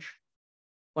package.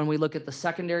 When we look at the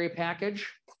secondary package,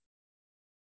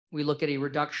 we look at a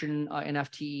reduction in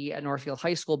FTE at Northfield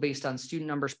High School based on student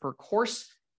numbers per course.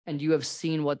 And you have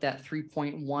seen what that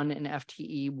 3.1 in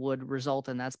FTE would result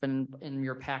in. That's been in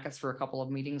your packets for a couple of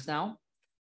meetings now.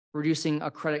 Reducing a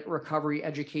credit recovery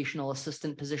educational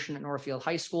assistant position at Northfield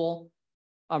High School.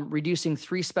 reducing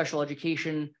 3 special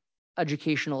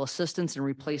educational assistants and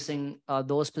replacing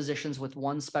those positions with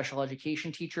 1 special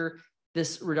education teacher.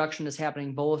 This reduction is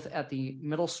happening both at the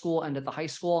middle school and at the high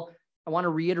school. I want to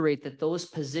reiterate that those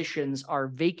positions are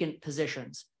vacant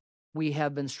positions. We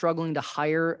have been struggling to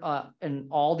hire in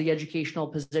all the educational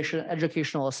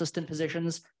assistant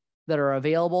positions that are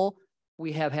available.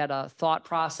 We have had a thought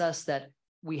process that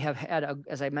we have had,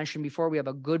 as I mentioned before, we have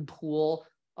a good pool,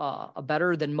 a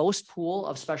better than most pool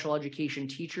of special education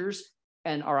teachers.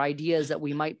 And our idea is that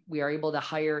we are able to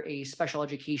hire a special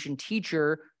education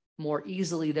teacher more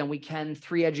easily than we can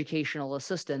 3 educational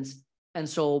assistants. And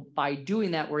so by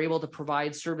doing that, we're able to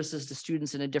provide services to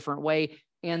students in a different way.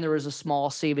 And there is a small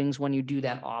savings when you do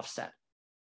that offset.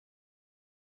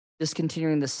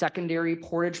 Discontinuing the secondary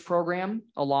portage program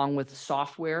along with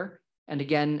software. And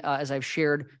again, as I've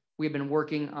shared, we've been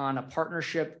working on a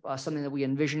partnership, something that we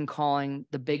envision calling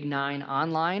the Big 9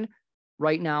 Online.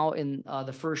 Right now in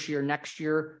the first year, next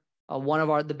year, one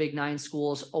of the Big 9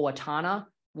 schools, Owatonna,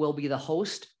 will be the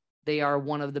host. They are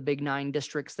one of the Big 9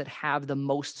 districts that have the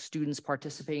most students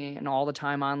participating in all the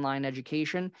time online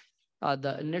education.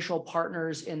 The initial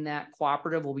partners in that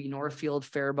cooperative will be Northfield,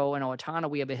 Faribault, and Owatonna.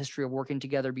 We have a history of working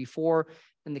together before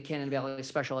in the Cannon Valley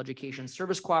Special Education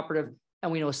Service Cooperative.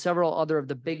 And we know several other of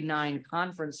the Big 9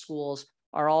 conference schools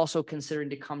are also considering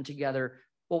to come together.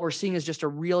 What we're seeing is just a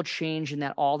real change in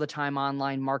that all the time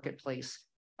online marketplace.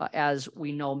 As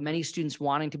we know, many students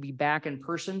wanting to be back in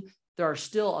person, there are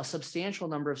still a substantial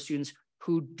number of students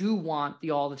who do want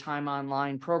the all the time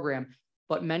online program,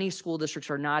 but many school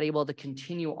districts are not able to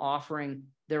continue offering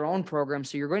their own programs.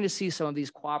 So you're going to see some of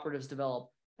these cooperatives develop.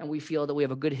 And we feel that we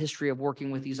have a good history of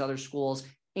working with these other schools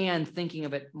and thinking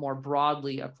of it more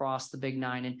broadly across the Big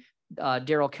 9. And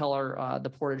Daryl Keller, the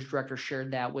Portage director,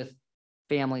 shared that with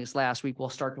families last week. We'll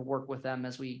start to work with them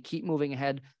as we keep moving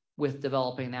ahead with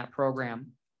developing that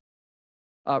program.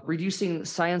 Reducing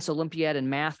science Olympiad and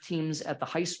math teams at the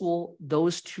high school.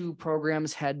 Those 2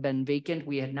 programs had been vacant.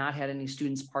 We had not had any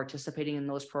students participating in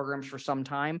those programs for some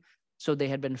time. So they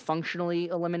had been functionally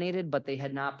eliminated, but they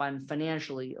had not been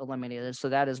financially eliminated. So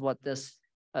that is what this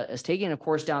is taking. Of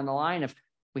course, down the line, if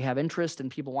we have interest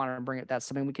and people want to bring it, that's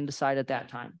something we can decide at that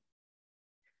time.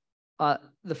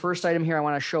 The first item here I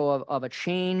want to show of a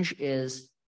change is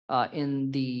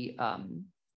in the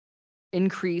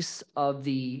increase of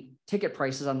the ticket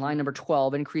prices on line number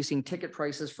 12, increasing ticket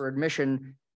prices for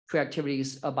admission to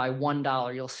activities by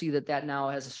 $1. You'll see that now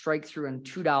has a strike through in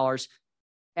 $2.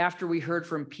 After we heard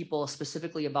from people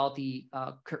specifically about the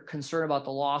concern about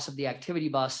the loss of the activity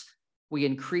bus, we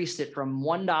increased it from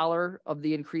 $1 of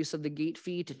the increase of the gate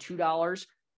fee to $2.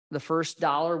 The first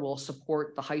dollar will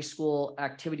support the high school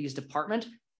activities department,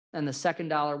 and the second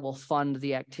dollar will fund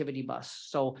the activity bus.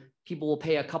 So people will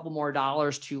pay a couple more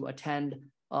dollars to attend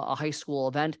a high school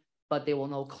event, but they will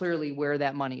know clearly where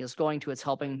that money is going to. It's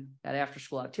helping that after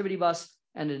school activity bus,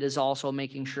 and it is also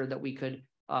making sure that we could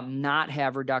not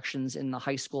have reductions in the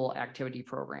high school activity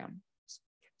program.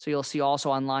 So you'll see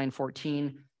also on line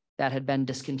 14 that had been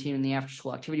discontinued in the after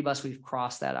school activity bus. We've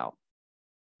crossed that out.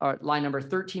 Line number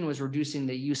 13 was reducing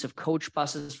the use of coach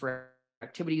buses for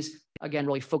activities. Again,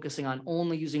 really focusing on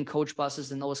only using coach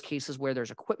buses in those cases where there's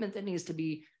equipment that needs to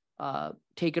be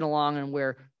taken along and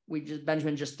where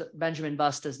Benjamin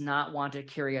Bus does not want to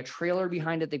carry a trailer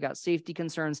behind it. They've got safety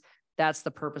concerns. That's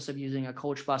the purpose of using a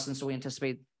coach bus. And so we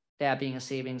anticipate that being a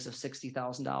savings of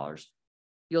 $60,000.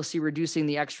 You'll see reducing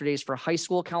the extra days for high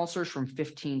school counselors from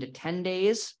 15 to 10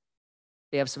 days.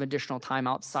 They have some additional time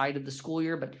outside of the school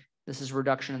year, but this is a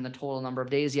reduction in the total number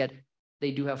of days. Yet they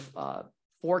do have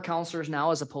 4 counselors now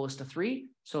as opposed to 3.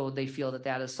 So they feel that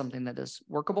that is something that is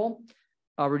workable.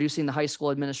 Reducing the high school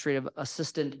administrative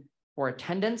assistant for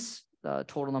attendance, the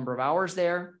total number of hours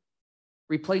there.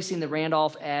 Replacing the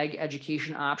Randolph Ag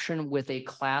Education option with a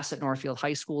class at Northfield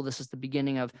High School. This is the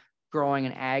beginning of growing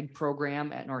an ag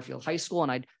program at Northfield High School.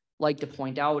 And I'd like to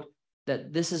point out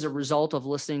that this is a result of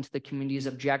listening to the community's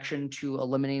objection to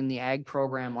eliminating the ag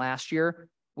program last year.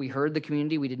 We heard the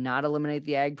community. We did not eliminate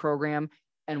the ag program.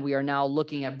 And we are now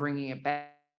looking at bringing it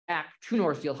back to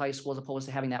Northfield High School as opposed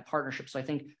to having that partnership. So I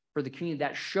think for the community,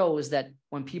 that shows that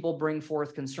when people bring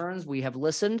forth concerns, we have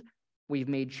listened, we've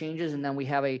made changes, and then we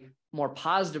have a more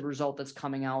positive result that's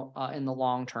coming out in the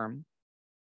long term.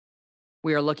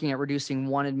 We are looking at reducing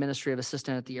 1 administrative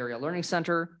assistant at the Area Learning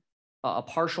Center, a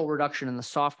partial reduction in the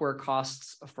software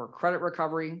costs for credit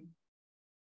recovery.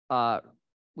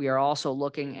 We are also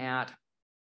looking at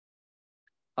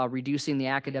reducing the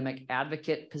academic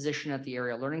advocate position at the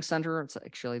Area Learning Center. It's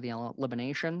actually the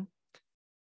elimination.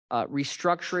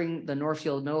 restructuring the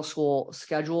Northfield Middle School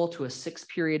schedule to a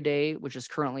 6-period day, which is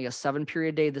currently a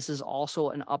 7-period day. This is also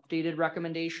an updated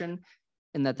recommendation,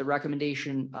 in that the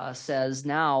recommendation says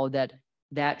now that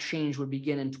that change would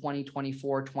begin in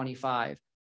 2024-25.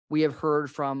 We have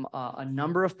heard from a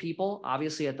number of people,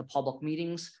 obviously at the public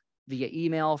meetings, via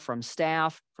email, from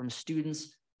staff, from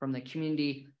students, from the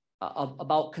community,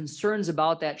 about concerns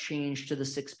about that change to the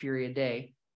 6-period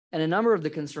day. And a number of the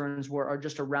concerns are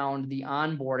just around the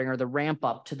onboarding or the ramp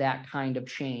up to that kind of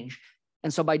change.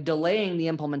 And so by delaying the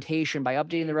implementation, by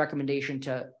updating the recommendation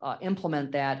to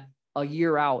implement that a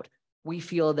year out, we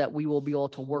feel that we will be able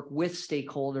to work with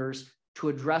stakeholders to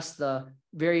address the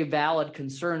very valid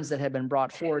concerns that have been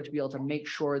brought forward, to be able to make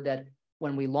sure that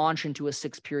when we launch into a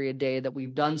 6-period day, that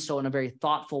we've done so in a very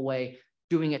thoughtful way,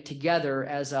 doing it together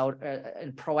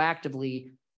and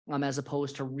proactively, as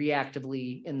opposed to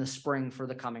reactively in the spring for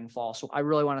the coming fall. So I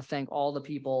really want to thank all the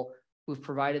people who've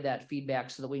provided that feedback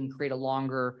so that we can create a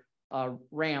longer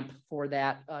ramp for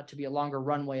that to be a longer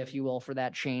runway, if you will, for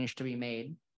that change to be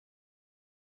made.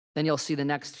 Then you'll see the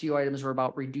next few items are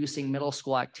about reducing middle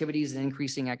school activities and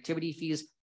increasing activity fees.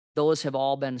 Those have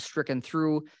all been stricken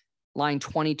through. Line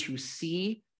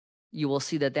 22C, you will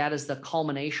see that that is the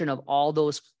culmination of all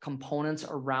those components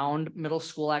around middle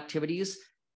school activities.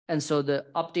 And so the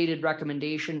updated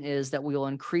recommendation is that we will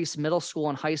increase middle school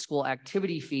and high school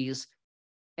activity fees.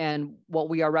 And what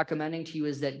we are recommending to you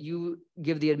is that you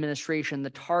give the administration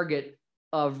the target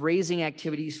of raising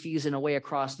activities fees in a way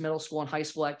across middle school and high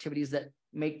school activities that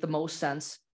make the most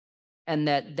sense, and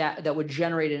that would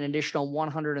generate an additional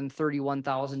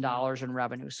 $131,000 in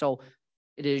revenue. So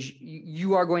it is,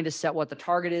 you are going to set what the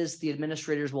target is. The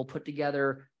administrators will put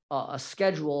together a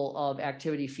schedule of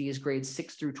activity fees, grades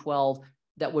 6 through 12,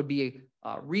 that would be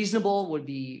reasonable, would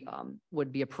be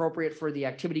appropriate for the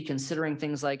activity, considering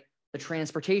things like the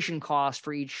transportation cost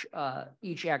for each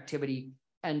activity,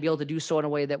 and be able to do so in a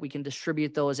way that we can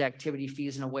distribute those activity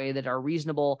fees in a way that are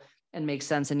reasonable and make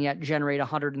sense, and yet generate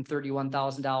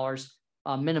 $131,000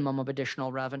 minimum of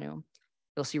additional revenue.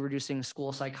 You'll see reducing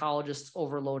school psychologists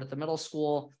overload at the middle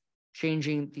school,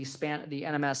 changing the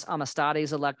NMS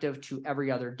Amistades elective to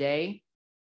every other day.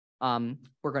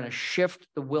 We're going to shift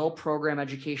the WIL program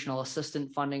educational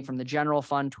assistant funding from the general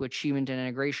fund to achievement and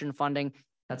integration funding.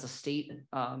 That's a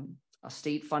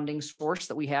state funding source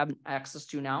that we have access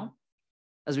to now.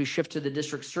 As we shift to the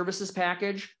district services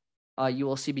package, you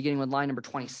will see, beginning with line number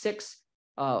 26,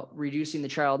 reducing the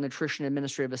child nutrition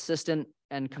administrative assistant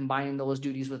and combining those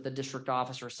duties with the district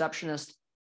office receptionist,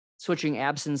 switching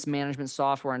absence management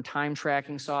software and time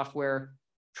tracking software,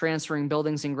 transferring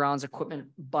buildings and grounds equipment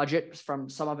budget from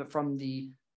some of it from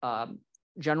the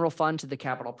general fund to the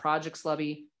capital projects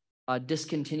levy,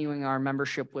 discontinuing our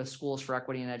membership with Schools for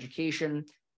Equity and Education,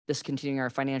 discontinuing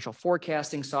our financial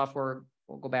forecasting software.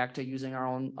 We'll go back to using our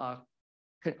own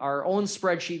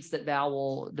spreadsheets that Val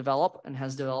will develop and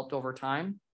has developed over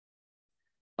time.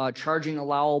 Charging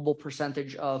allowable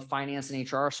percentage of finance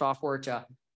and HR software to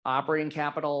operating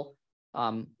capital.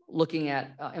 Looking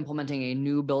at implementing a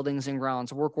new buildings and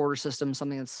grounds work order system,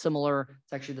 something that's similar.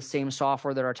 It's actually the same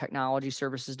software that our technology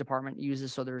services department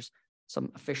uses, so there's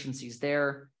some efficiencies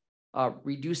there.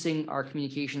 Reducing our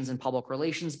communications and public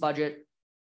relations budget.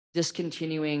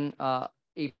 Discontinuing a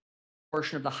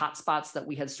portion of the hotspots that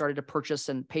we had started to purchase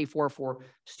and pay for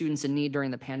students in need during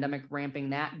the pandemic, ramping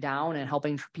that down and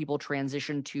helping people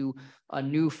transition to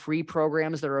new free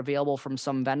programs that are available from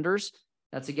some vendors.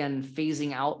 That's, again,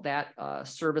 phasing out that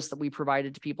service that we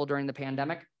provided to people during the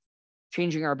pandemic.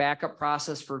 Changing our backup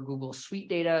process for Google Suite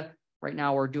data. Right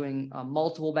now we're doing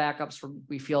multiple backups.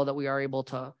 We feel that we are able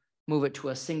to move it to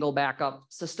a single backup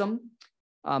system.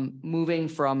 Moving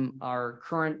from our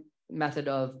current method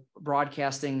of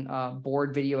broadcasting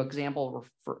board video example.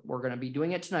 We're going to be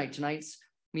doing it tonight. Tonight's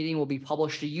meeting will be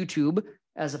published to YouTube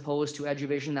as opposed to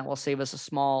EduVision. That will save us a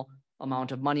small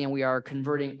amount of money, and we are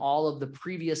converting all of the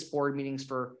previous board meetings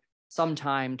for some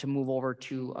time to move over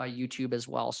to YouTube as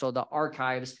well. So the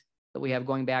archives that we have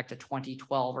going back to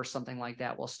 2012 or something like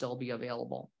that will still be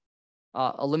available.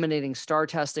 Eliminating STAR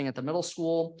testing at the middle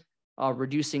school,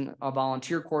 reducing a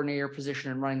volunteer coordinator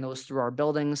position and running those through our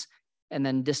buildings, and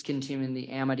then discontinuing the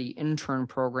Amity intern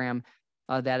program.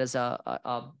 That is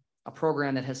a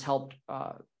program that has helped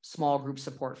small group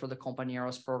support for the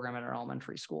Compañeros program at our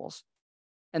elementary schools.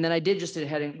 And then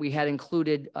we had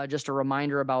included just a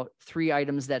reminder about 3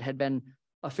 items that had been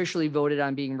officially voted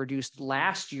on being reduced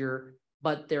last year,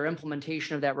 but their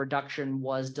implementation of that reduction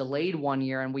was delayed 1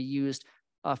 year, and we used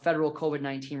federal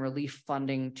COVID-19 relief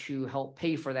funding to help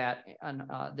pay for that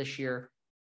this year.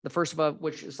 The first of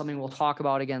which is something we'll talk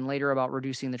about again later, about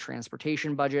reducing the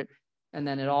transportation budget. And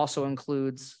then it also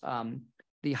includes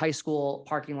the high school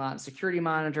parking lot and security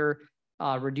monitor,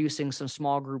 reducing some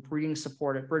small group reading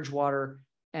support at Bridgewater,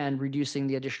 and reducing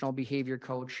the additional behavior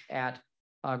coach at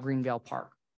Greenvale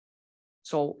Park.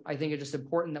 So I think it's just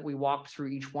important that we walk through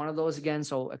each one of those again.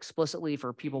 So explicitly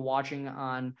for people watching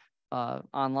on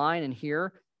online and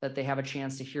here, that they have a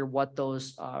chance to hear what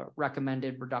those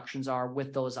recommended reductions are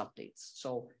with those updates.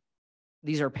 So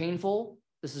these are painful.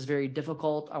 This is very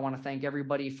difficult. I want to thank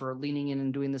everybody for leaning in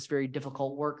and doing this very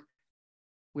difficult work.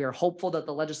 We are hopeful that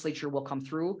the legislature will come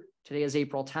through. Today is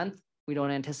April 10th. We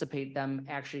don't anticipate them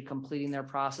actually completing their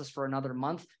process for another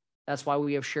month. That's why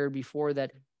we have shared before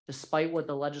that despite what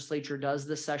the legislature does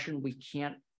this session, we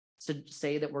can't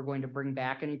say that we're going to bring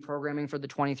back any programming for the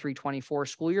 23-24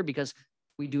 school year, because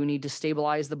we do need to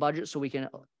stabilize the budget so we can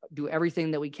do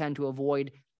everything that we can to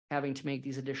avoid having to make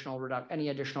these additional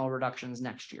reductions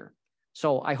next year.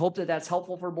 So I hope that that's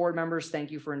helpful for board members.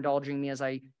 Thank you for indulging me, as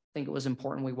I think it was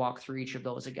important we walk through each of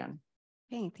those again.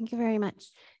 Okay, thank you very much.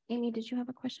 Amy, did you have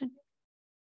a question?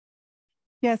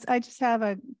 Yes, I just have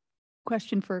a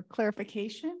question for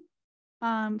clarification.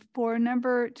 For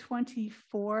number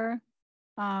 24,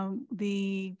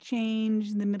 the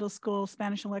change in the middle school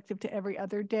Spanish elective to every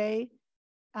other day,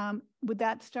 would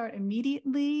that start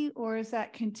immediately, or is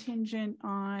that contingent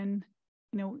on,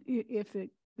 if the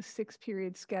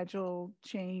 6-period schedule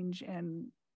change, and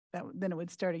then it would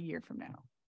start a year from now?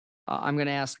 I'm going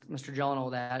to ask Mr.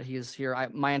 Jeleno that. He is here.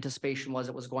 My anticipation was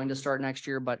it was going to start next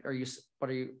year, but I just,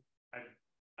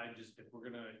 if we're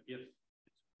going to,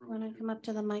 Want to come up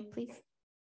to the mic, please?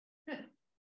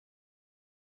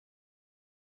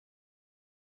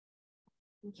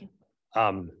 Thank you.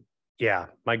 Yeah,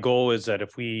 my goal is that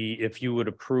if you would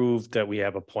approve that we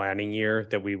have a planning year,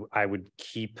 that I would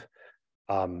keep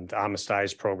the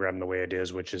Amistad program the way it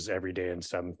is, which is every day in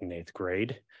 7th and 8th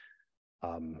grade,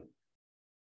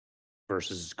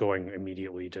 versus going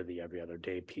immediately to the every other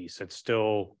day piece. It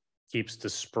still keeps the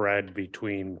spread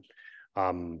between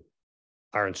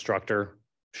our instructor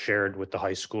shared with the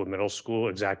high school and middle school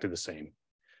exactly the same.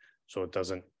 So it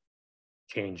doesn't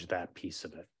change that piece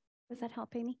of it. Does that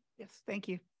help, Amy? Yes, thank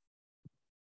you.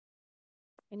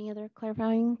 Any other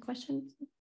clarifying questions?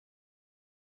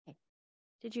 Okay.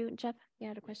 Did you, Jeff? You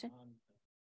had a question?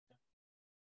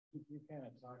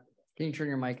 Can you turn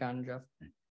your mic on, Jeff?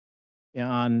 Yeah,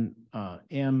 on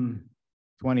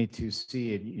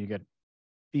M22C, you got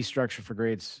fee structure for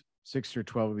grades 6 through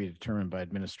 12 will be determined by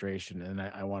administration. And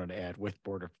I wanted to add with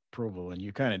board approval. And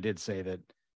you kind of did say that,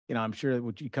 I'm sure that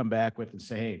would you come back with and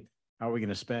say, hey, how are we going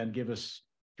to spend? Give us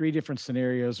 3 different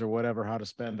scenarios or whatever, how to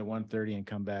spend the 130 and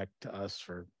come back to us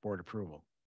for board approval.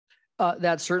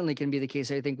 That certainly can be the case.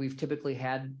 I think we've typically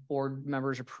had board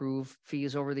members approve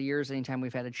fees over the years, anytime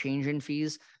we've had a change in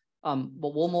fees.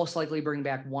 But we'll most likely bring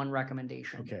back one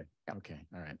recommendation. Okay. Yep. Okay.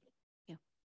 All right. Yeah.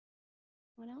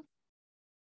 What else?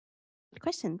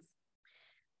 Questions?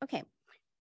 Okay.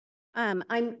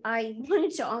 I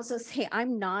wanted to also say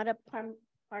I'm not a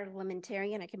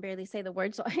parliamentarian. I can barely say the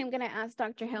word, so I'm going to ask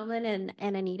Dr. Hillman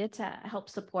and Anita to help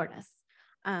support us.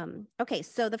 Okay,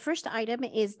 so the first item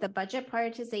is the budget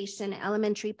prioritization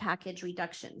elementary package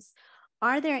reductions.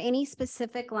 Are there any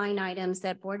specific line items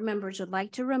that board members would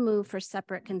like to remove for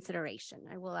separate consideration?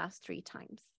 I will ask 3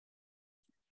 times.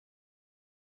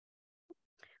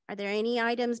 Are there any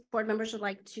items board members would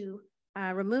like to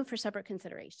remove for separate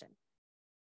consideration?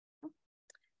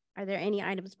 Are there any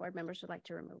items board members would like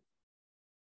to remove?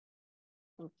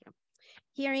 Thank you.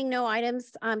 Hearing no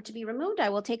items to be removed, I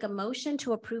will take a motion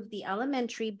to approve the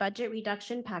elementary budget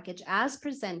reduction package as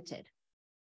presented.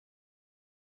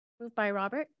 Moved by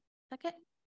Robert, second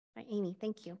by Amy.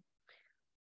 Thank you.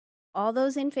 All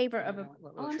those in favor of a,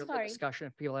 I'm sorry. Discussion.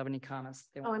 If people have any comments.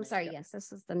 Oh, I'm sorry. Yes,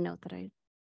 this is the note that I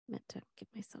meant to give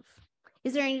myself.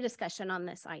 Is there any discussion on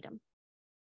this item?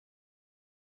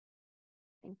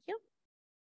 Thank you.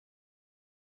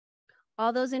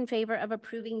 All those in favor of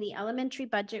approving the elementary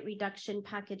budget reduction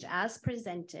package as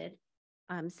presented,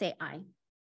 say aye.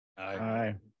 Aye.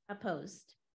 Aye.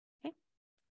 Opposed? Okay,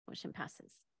 motion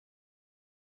passes.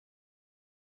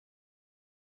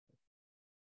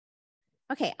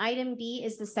 Okay, item B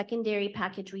is the secondary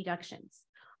package reductions.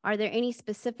 Are there any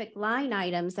specific line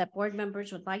items that board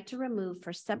members would like to remove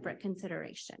for separate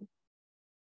consideration?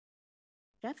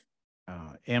 Jeff?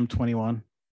 M21.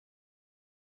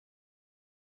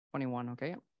 21,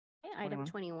 okay. Okay, item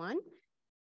 21.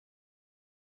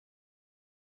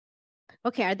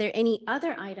 Okay, are there any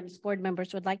other items board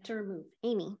members would like to remove?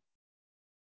 Amy?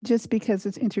 Just because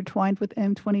it's intertwined with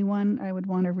M21, I would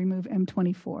want to remove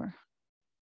M24.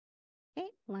 Okay,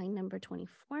 line number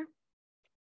 24.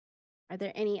 Are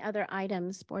there any other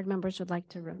items board members would like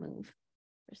to remove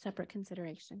for separate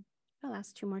consideration? I'll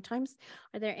ask 2 more times.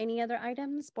 Are there any other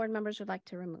items board members would like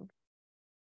to remove?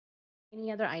 Any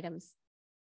other items?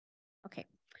 Okay.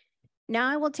 Now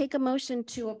I will take a motion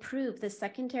to approve the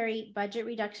secondary budget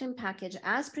reduction package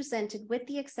as presented with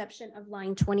the exception of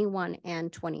line 21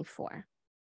 and 24.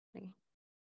 Okay.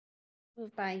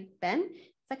 Moved by Ben,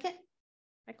 second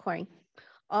by Corey.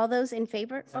 All those in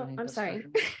favor? Oh, I'm sorry.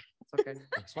 That's okay.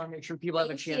 Just want to make sure people have a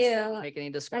Thank chance you. to make any I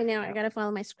discussion. know, I gotta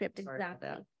follow my script Sorry about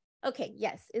exactly. Okay,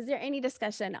 yes. Is there any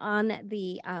discussion on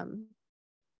the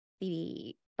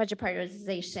budget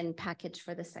prioritization package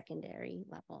for the secondary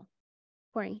level?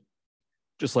 Corey?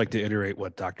 Just like to iterate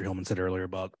what Dr. Hillman said earlier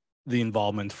about the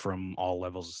involvement from all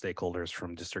levels of stakeholders,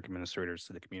 from district administrators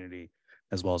to the community,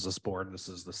 as well as this board. This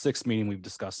is the 6th meeting we've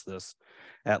discussed this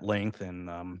at length, and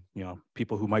you know,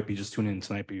 people who might be just tuning in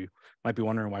tonight might be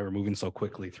wondering why we're moving so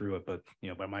quickly through it. But you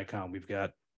know, by my count, we've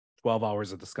got 12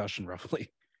 hours of discussion roughly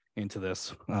into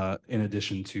this, in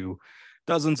addition to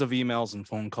dozens of emails and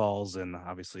phone calls, and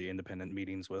obviously independent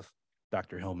meetings with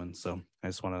Dr. Hillman. So I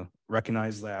just want to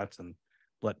recognize that and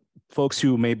let folks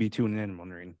who may be tuning in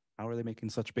wondering, how are they making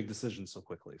such big decisions so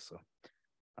quickly? So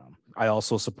I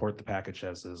also support the package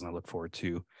as is, and I look forward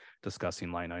to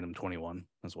discussing line item 21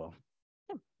 as well.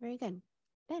 Yeah, very good.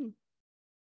 Ben?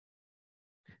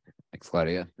 Thanks,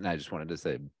 Claudia. And I just wanted to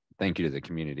say thank you to the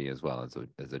community as well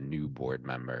as a new board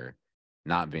member.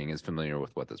 Not being as familiar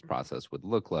with what this process would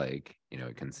look like, you know,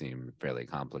 it can seem fairly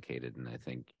complicated. And I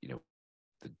think, you know,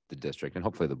 the district and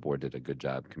hopefully the board did a good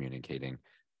job communicating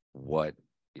what,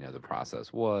 you know, the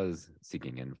process was,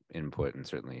 seeking input. And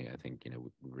certainly I think, you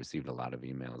know, we received a lot of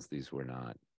emails. These were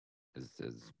not, as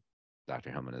Dr.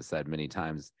 Hillman has said many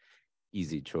times,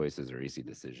 easy choices or easy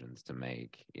decisions to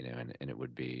make, you know, and it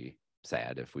would be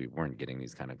sad if we weren't getting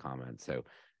these kind of comments. So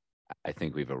I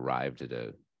think we've arrived at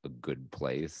a good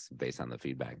place based on the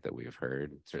feedback that we've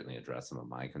heard. Certainly address some of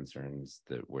my concerns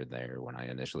that were there when I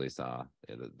initially saw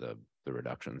the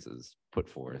reductions as put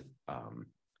forth.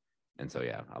 And so,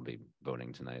 yeah, I'll be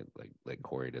voting tonight, like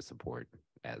Corey, to support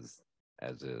as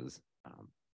is.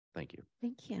 Thank you.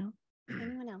 Thank you.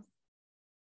 Anyone else?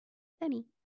 Penny?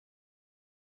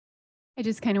 I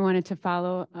just kind of wanted to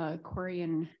follow Corey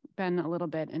and Ben a little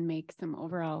bit and make some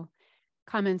overall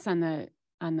comments on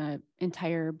the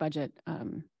entire budget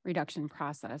reduction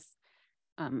process.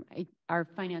 Our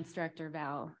finance director,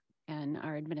 Val, and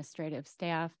our administrative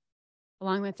staff,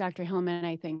 along with Dr. Hillman,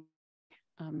 I think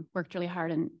worked really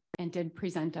hard and did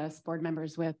present us board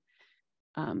members with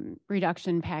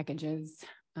reduction packages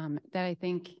that I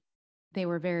think they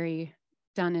were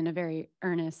done in a very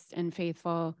earnest and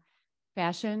faithful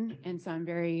fashion. And so I'm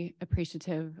very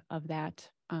appreciative of that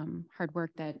hard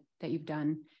work that you've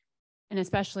done, and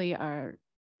especially our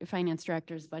finance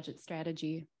director's budget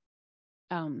strategy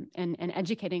and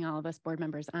educating all of us board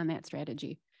members on that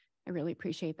strategy. I really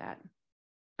appreciate that.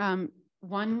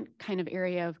 One kind of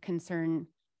area of concern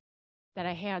that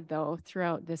I had, though,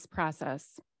 throughout this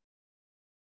process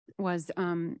was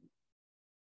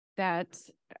that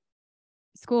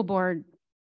school board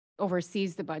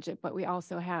oversees the budget, but we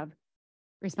also have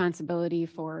responsibility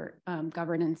for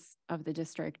governance of the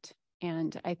district.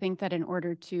 And I think that in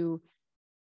order to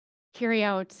carry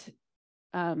out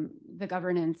the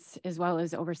governance as well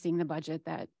as overseeing the budget,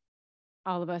 that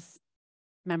all of us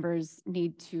members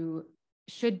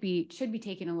should be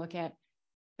taking a look at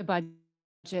the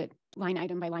budget line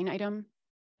item by line item.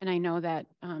 And I know that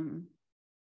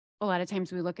a lot of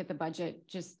times we look at the budget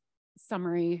just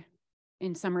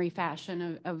in summary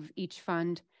fashion of each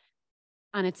fund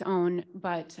on its own,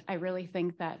 but I really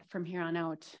think that from here on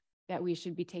out that we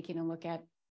should be taking a look at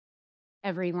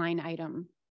every line item,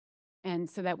 and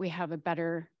so that we have a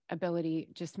better ability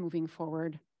just moving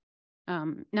forward.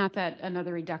 Not that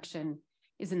another reduction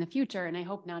is in the future, and I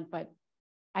hope not, but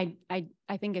I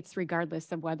think it's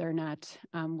regardless of whether or not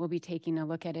we'll be taking a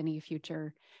look at any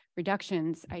future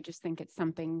reductions. I just think it's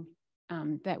something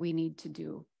that we need to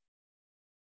do.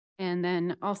 And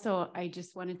then also, I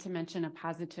just wanted to mention a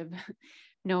positive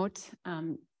note.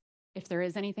 If there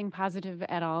is anything positive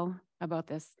at all about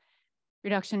this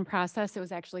reduction process, it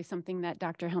was actually something that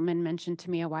Dr. Hillman mentioned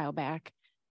to me a while back.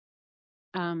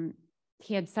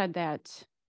 He had said that,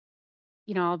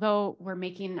 you know, although we're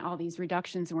making all these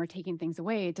reductions and we're taking things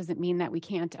away, it doesn't mean that we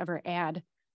can't ever add,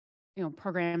 you know,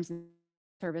 programs and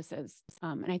services.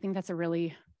 And I think that's a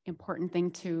really important thing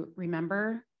to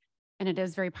remember. And it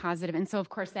is very positive. And so, of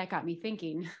course, that got me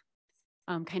thinking,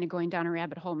 kind of going down a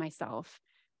rabbit hole myself.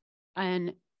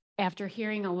 And after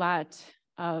hearing a lot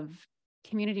of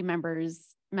community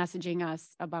members messaging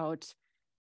us about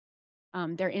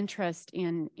their interest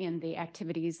in the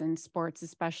activities and sports,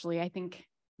 especially. I think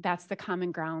that's the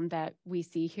common ground that we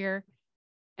see here.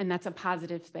 And that's a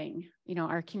positive thing. You know,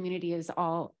 our community is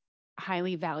all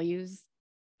highly values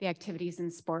the activities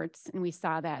and sports. And we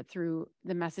saw that through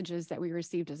the messages that we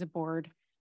received as a board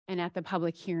and at the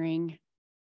public hearing.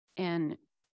 And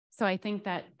so I think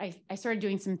that I started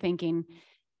doing some thinking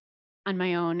on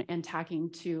my own and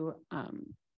talking to,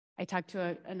 I talked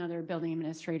to another building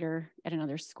administrator at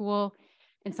another school,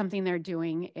 and something they're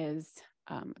doing is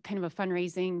kind of a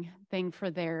fundraising thing for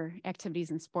their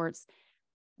activities and sports,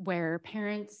 where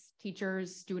parents,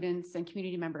 teachers, students, and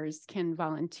community members can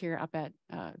volunteer up at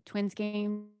Twins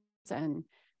games and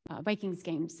Vikings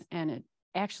games. And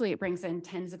it brings in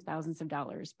tens of thousands of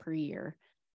dollars per year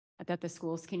that the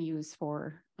schools can use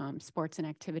for sports and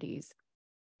activities.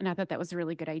 And I thought that was a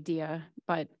really good idea,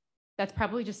 but that's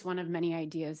probably just one of many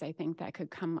ideas I think that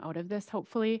could come out of this,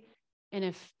 hopefully.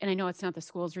 And I know it's not the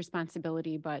school's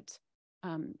responsibility, but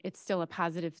it's still a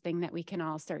positive thing that we can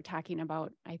all start talking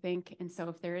about, I think. And so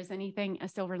if there is anything, a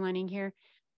silver lining here,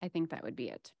 I think that would be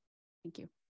it. Thank you.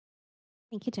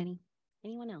 Thank you, Jenny.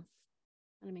 Anyone else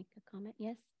want to make a comment?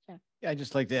 Yes, Jeff. Yeah, I'd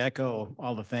just like to echo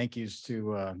all the thank yous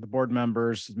to the board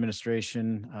members,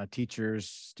 administration, teachers,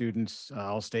 students,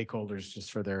 all stakeholders,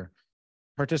 just for their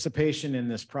participation in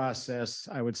this process.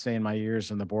 I would say in my years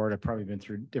on the board, I've probably been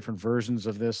through different versions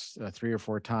of this 3 or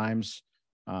 4 times.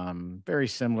 Very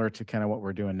similar to kind of what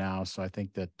we're doing now. So I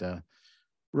think that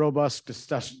robust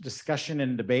discussion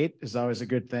and debate is always a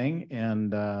good thing.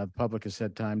 And the public has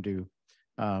had time to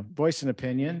voice an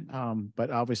opinion. But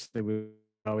obviously we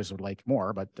always would like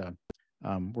more, but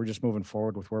we're just moving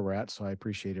forward with where we're at. So I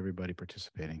appreciate everybody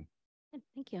participating. Good,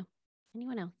 thank you.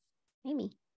 Anyone else?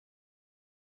 Amy.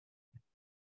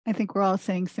 I think we're all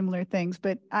saying similar things,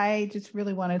 but I just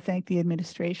really want to thank the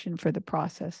administration for the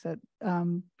process that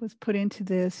was put into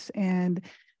this, and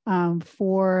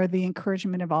for the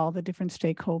encouragement of all the different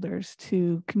stakeholders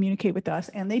to communicate with us.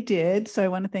 And they did. So I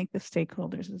want to thank the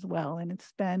stakeholders as well. And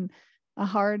it's been a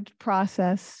hard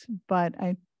process, but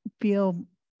I feel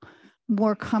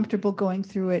more comfortable going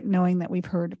through it, knowing that we've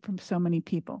heard from so many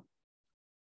people.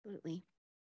 Absolutely.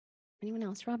 Anyone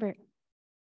else? Robert.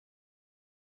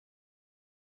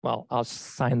 Well, I'll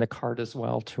sign the card as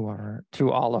well to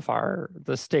all of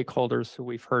the stakeholders who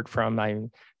we've heard from.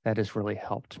 That has really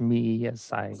helped me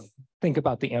as I think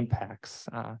about the impacts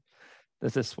that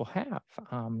this will have,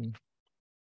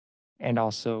 and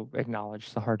also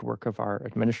acknowledge the hard work of our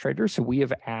administrators who we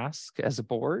have asked as a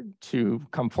board to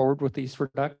come forward with these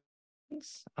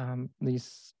reductions,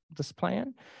 this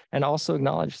plan, and also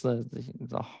acknowledge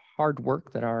the hard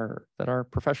work that our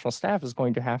professional staff is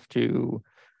going to have to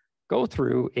go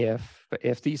through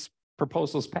if these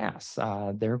proposals pass.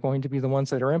 They're going to be the ones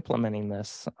that are implementing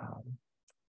this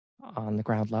on the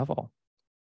ground level.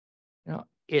 You know,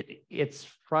 it's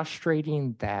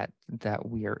frustrating that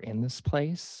we are in this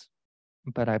place,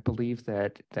 but I believe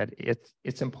that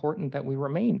it's important that we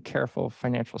remain careful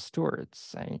financial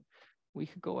stewards. We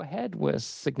could go ahead with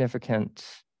significant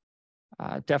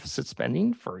deficit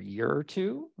spending for a year or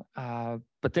two,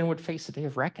 but then would face a day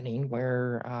of reckoning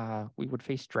where we would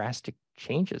face drastic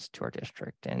changes to our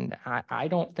district. And I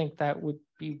don't think that would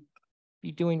be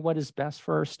doing what is best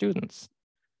for our students.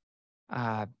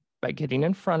 By getting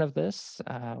in front of this,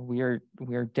 we are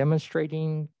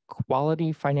demonstrating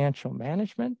quality financial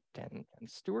management and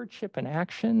stewardship in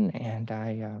action.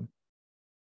 And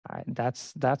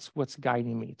that's what's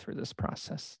guiding me through this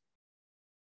process.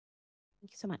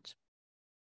 Thank you so much.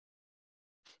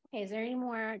 Okay, is there any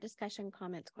more discussion,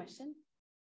 comments, questions?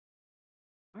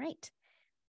 All right.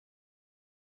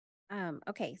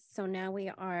 Okay, so now we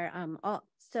are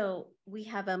so we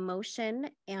have a motion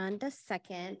and a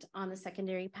second on the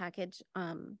secondary package.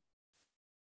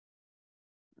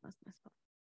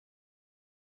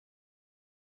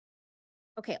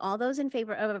 Okay, all those in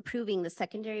favor of approving the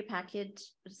secondary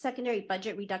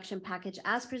budget reduction package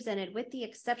as presented, with the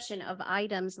exception of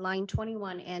items line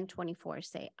 21 and 24,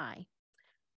 say aye.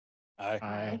 Aye.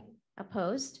 Aye.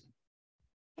 Opposed?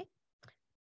 Okay.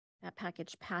 That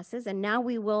package passes. And now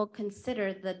we will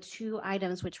consider the 2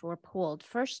 items which were pulled.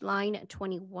 First, line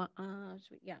 21.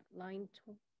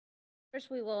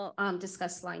 First, we will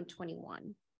discuss line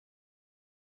 21.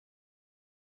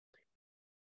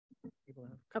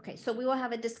 Okay, so we will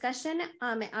have a discussion.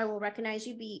 I will recognize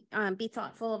you. Be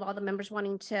thoughtful of all the members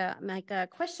wanting to make a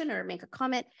question or make a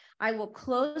comment. I will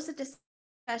close the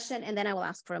discussion and then I will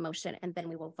ask for a motion and then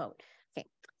we will vote. Okay,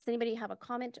 does anybody have a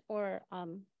comment or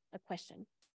a question?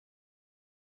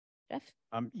 Jeff?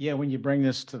 Yeah, when you bring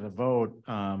this to the vote,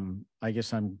 I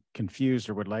guess I'm confused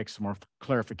or would like some more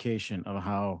clarification of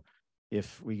how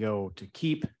if we go to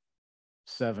keep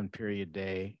 7-period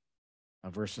day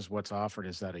versus what's offered,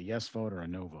 is that a yes vote or a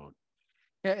no vote?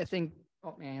 Yeah, I think,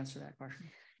 oh, may I answer that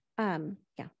question?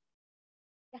 Yeah.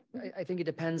 I think it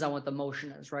depends on what the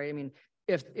motion is, right? I mean,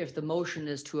 if the motion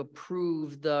is to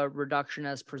approve the reduction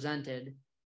as presented,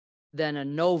 then a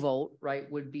no vote, right,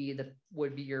 would be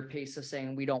your pace of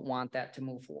saying we don't want that to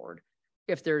move forward.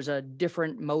 If there's a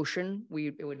different motion,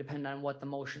 it would depend on what the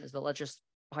motion is. But let's just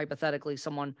hypothetically,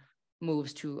 someone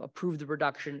moves to approve the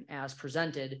reduction as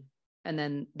presented, and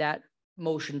then that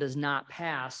motion does not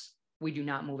pass, we do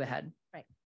not move ahead. Right.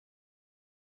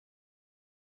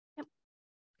 Yep.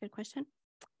 Good question.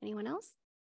 Anyone else?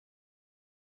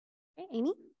 Okay,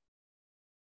 Amy?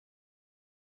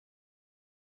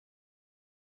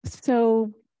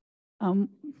 So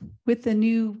with the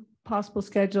new possible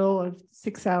schedule of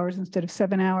 6 hours instead of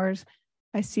 7 hours,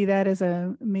 I see that as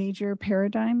a major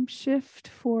paradigm shift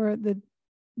for the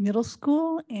middle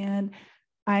school. And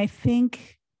I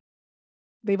think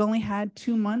they've only had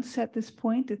 2 months at this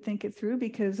point to think it through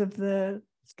because of the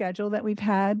schedule that we've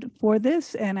had for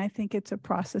this. And I think it's a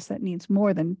process that needs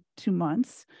more than 2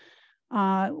 months.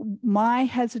 My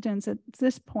hesitance at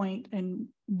this point in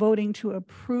voting to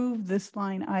approve this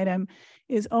line item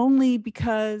is only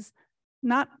because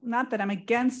not that I'm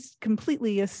against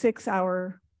completely a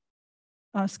 6-hour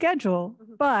schedule,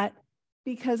 but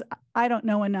because I don't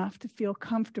know enough to feel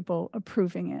comfortable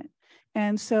approving it.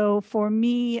 And so for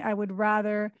me, I would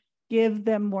rather give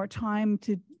them more time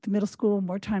to the middle school,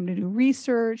 more time to do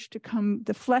research,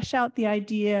 to flesh out the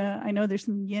idea. I know there's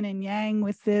some yin and yang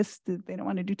with this, that they don't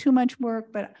want to do too much work,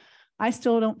 but I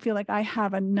still don't feel like I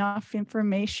have enough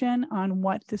information on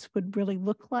what this would really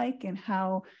look like and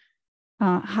how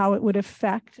it would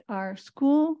affect our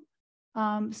school.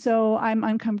 So I'm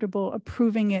uncomfortable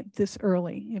approving it this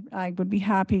early. I would be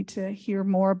happy to hear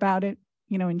more about it,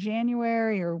 in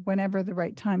January or whenever the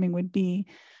right timing would be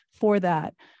for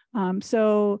that.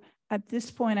 So at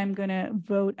this point, I'm going to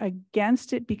vote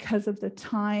against it because of the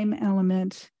time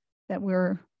element that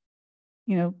we're,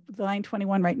 the line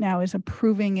 21 right now is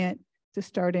approving it to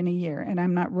start in a year, and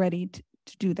I'm not ready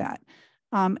to do that.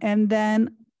 And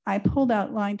then I pulled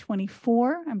out line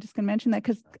 24. I'm just going to mention that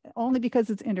only because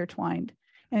it's intertwined.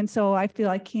 And so I feel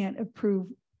I can't approve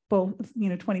both,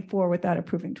 24 without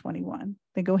approving 21.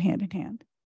 They go hand in hand.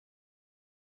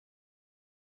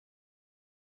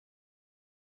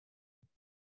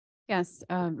 Yes,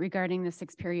 regarding the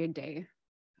 6-period day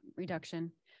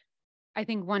reduction, I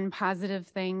think one positive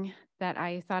thing that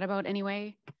I thought about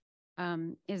anyway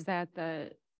is that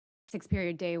the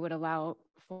 6-period day would allow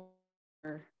for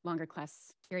longer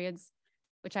class periods,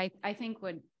 which I think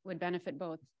would benefit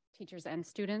both teachers and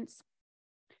students.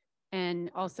 And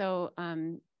also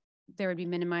there would be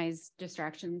minimized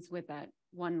distractions with that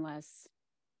one less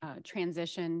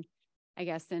transition, I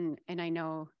guess. And I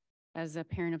know as a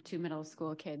parent of 2 middle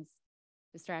school kids,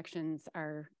 distractions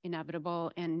are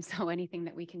inevitable. And so anything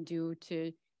that we can do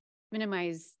to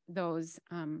minimize those,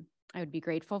 I would be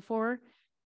grateful for.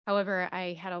 However,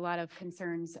 I had a lot of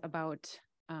concerns about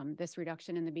this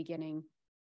reduction in the beginning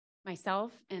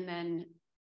myself, and then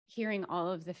hearing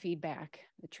all of the feedback,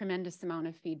 the tremendous amount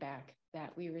of feedback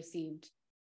that we received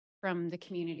from the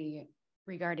community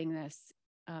regarding this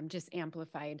just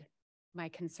amplified my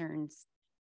concerns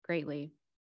greatly.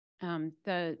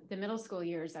 The middle school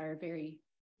years are very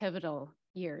pivotal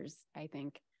years, I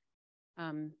think,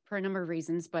 for a number of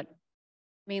reasons, but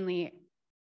mainly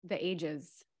the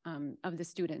ages of the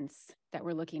students that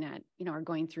we're looking at, are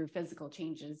going through physical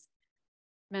changes,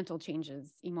 mental changes,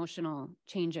 emotional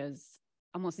changes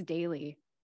almost daily.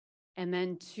 And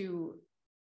then to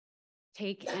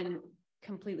take and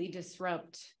completely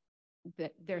disrupt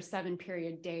their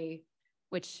 7-period day,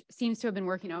 which seems to have been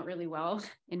working out really well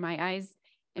in my eyes,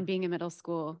 and being a middle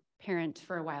school parent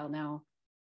for a while now.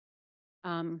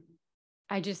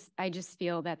 I just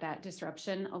feel that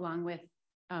disruption, along with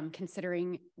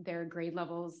considering their grade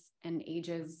levels and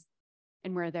ages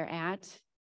and where they're at,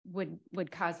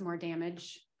 would cause more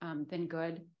damage than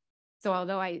good. So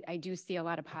although I do see a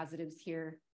lot of positives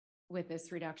here with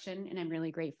this reduction, and I'm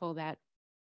really grateful that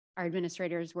our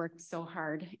administrators worked so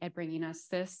hard at bringing us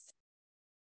this,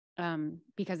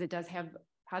 because it does have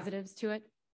positives to it.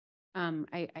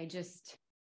 I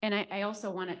also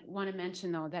want to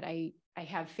mention though that I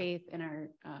have faith in our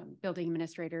building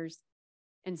administrators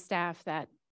and staff that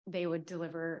they would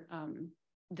deliver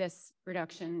this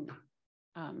reduction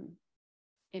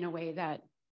in a way that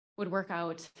would work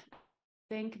out, I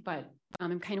think. But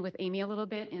I'm kind of with Amy a little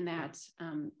bit in that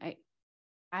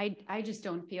I just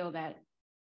don't feel that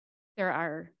there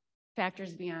are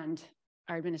factors beyond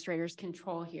our administrators'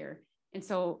 control here. And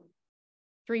so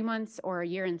 3 months or a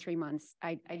year and 3 months,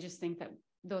 I just think that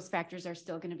those factors are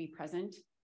still going to be present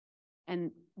and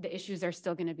the issues are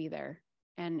still going to be there.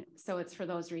 And so it's for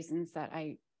those reasons that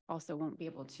I also won't be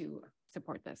able to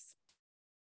support this.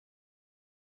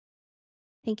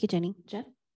 Thank you, Jenny. Jeff?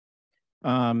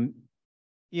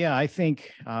 Yeah, I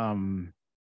think,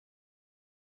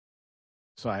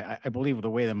 so I believe the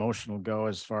way the motion will go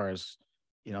as far as,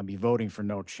 I'll be voting for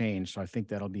no change. So I think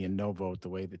that'll be a no vote the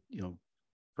way that,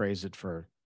 phrase it for,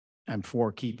 I'm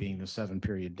for keeping the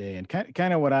 7-period day. And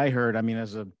kind of what I heard, I mean,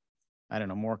 I don't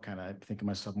know, more kind of, I think of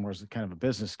myself more as kind of a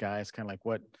business guy. It's kind of like,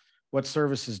 what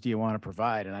services do you want to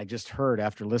provide? And I just heard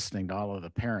after listening to all of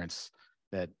the parents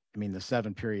that, I mean, the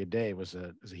 7-period day was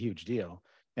a huge deal.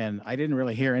 And I didn't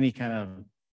really hear any kind of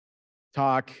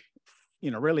talk,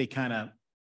 really kind of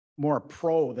more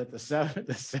pro that the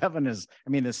 7 is, I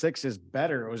mean, the 6 is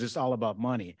better. It was just all about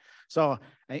money. So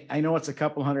I know it's a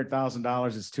couple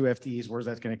 $100,000. It's 2 FTEs. Where's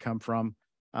that going to come from?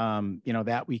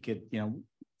 That we could,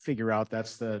 figure out.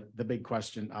 That's the big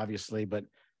question, obviously. But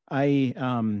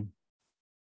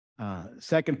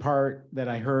second part that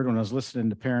I heard when I was listening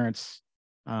to parents,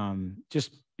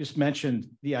 just mentioned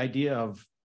the idea of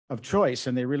choice,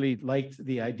 and they really liked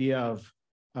the idea of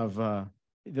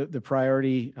the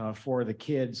priority for the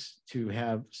kids to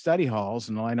have study halls.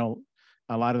 And I know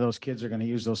a lot of those kids are going to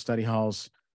use those study halls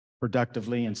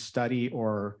productively and study,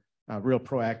 or real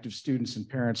proactive students and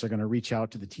parents are going to reach out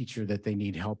to the teacher that they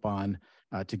need help on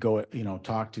to go,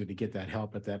 talk to get that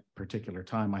help at that particular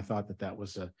time. I thought that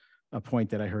was a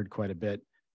point that I heard quite a bit.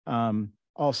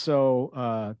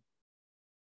 Also,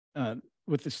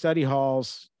 with the study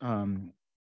halls, along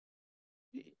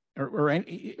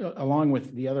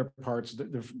with the other parts,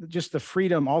 just the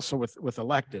freedom also with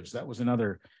electives. That was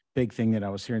another big thing that I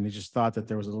was hearing. They just thought that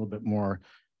there was a little bit more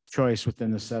choice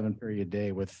within the 7-period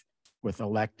day with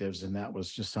electives, and that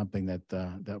was just something that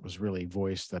was really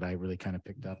voiced that I really kind of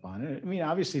picked up on. I mean,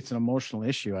 obviously it's an emotional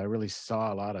issue. I really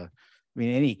saw a lot of,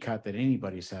 any cut that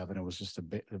anybody's having, it was just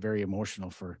very emotional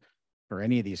for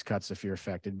any of these cuts if you're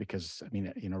affected, because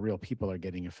real people are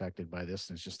getting affected by this.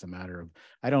 And it's just a matter of,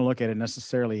 I don't look at it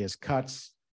necessarily as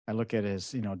cuts. I look at it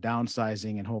as,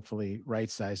 downsizing and hopefully right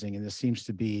sizing. And this seems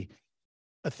to be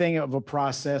a thing of a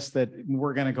process that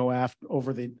we're going to go after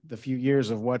over the few years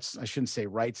of what's, I shouldn't say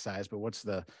right size, but what's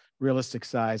the realistic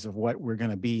size of what we're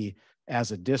going to be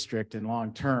as a district, and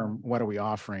long term, what are we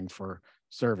offering for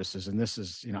services? And this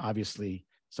is, obviously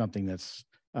something that's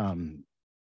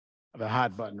the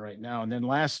hot button right now. And then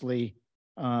lastly,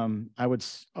 I would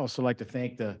also like to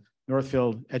thank the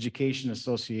Northfield Education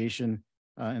Association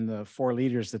and the 4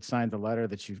 leaders that signed the letter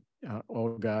that you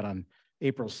all got on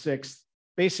April 6th.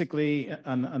 Basically,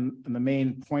 on the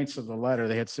main points of the letter,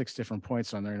 they had 6 different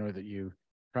points on there. I know that you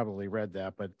probably read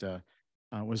that, but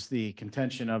was the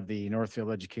contention of the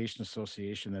Northfield Education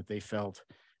Association that they felt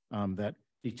that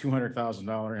the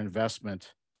 $200,000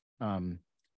 investment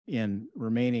in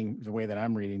remaining the way that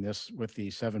I'm reading this with the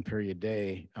 7-period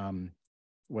day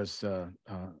was a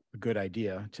good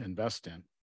idea to invest in.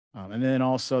 And then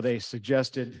also they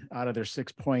suggested out of their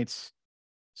 6 points,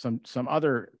 some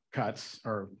other cuts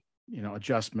or,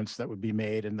 adjustments that would be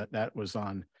made. And that was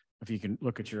on, if you can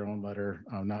look at your own letter,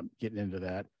 not getting into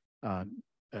that,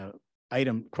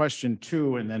 item question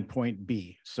 2 and then point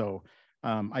B. So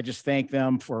I just thank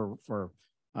them for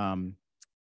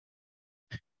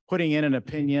putting in an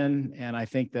opinion. And I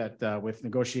think that with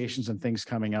negotiations and things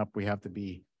coming up, we have to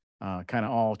be kind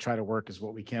of all try to work as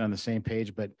what we can on the same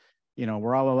page. But,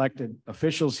 we're all elected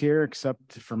officials here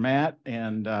except for Matt.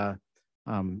 And,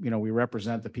 we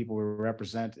represent the people we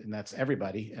represent, and that's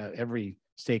everybody, every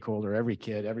stakeholder, every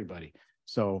kid, everybody.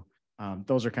 So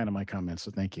those are kind of my comments.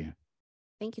 So thank you.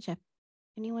 Thank you, Jeff.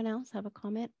 Anyone else have a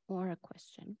comment or a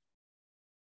question?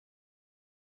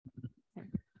 I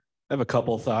have a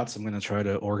couple of thoughts. I'm going to try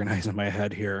to organize in my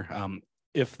head here.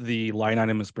 If the line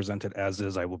item is presented as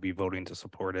is, I will be voting to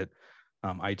support it.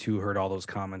 I too heard all those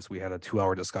comments. We had a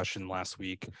 2-hour discussion last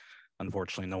week.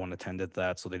 Unfortunately, no one attended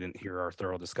that, so they didn't hear our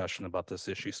thorough discussion about this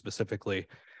issue specifically.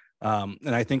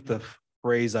 And I think the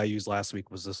phrase I used last week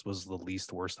was this was the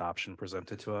least worst option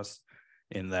presented to us,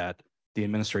 in that the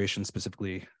administration,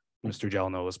 specifically Mr.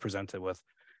 Jeleno, was presented with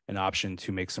an option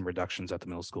to make some reductions at the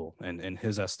middle school. And in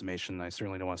his estimation, I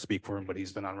certainly don't want to speak for him, but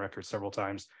he's been on record several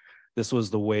times, this was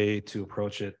the way to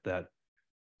approach it that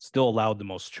still allowed the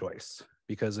most choice.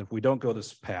 Because if we don't go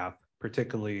this path,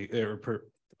 particularly or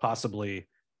possibly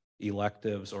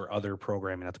electives or other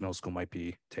programming at the middle school might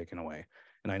be taken away.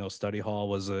 And I know study hall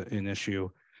was an issue.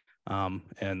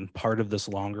 And part of this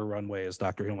longer runway, as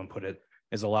Dr. Hillman put it,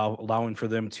 is allowing for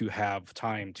them to have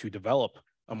time to develop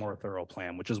a more thorough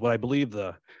plan, which is what I believe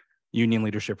the union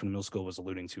leadership from the middle school was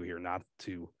alluding to here, not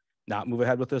to not move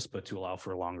ahead with this, but to allow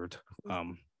for a longer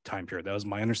time period. That was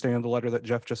my understanding of the letter that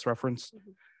Jeff just referenced.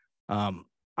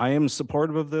 I am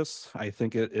supportive of this. I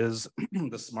think it is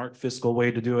the smart fiscal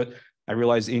way to do it. I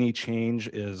realize any change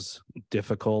is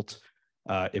difficult.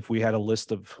 If we had a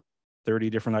list of 30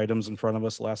 different items in front of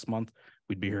us last month,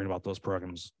 we'd be hearing about those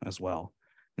programs as well.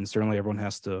 And certainly everyone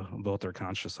has to vote their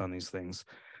conscience on these things.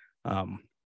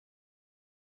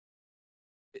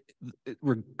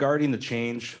 Regarding the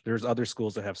change, there's other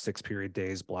schools that have 6-period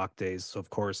days, block days. So of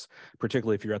course,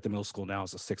 particularly if you're at the middle school now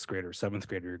as a 6th grader, 7th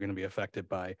grader, you're going to be affected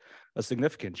by a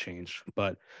significant change.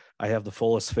 But I have the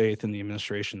fullest faith in the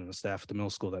administration and the staff at the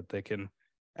middle school that they can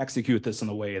execute this in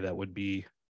a way that would be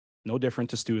no different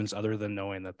to students other than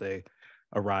knowing that they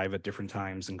arrive at different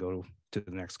times and go to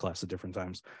the next class at different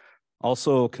times.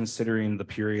 Also considering the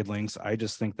period lengths, I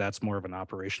just think that's more of an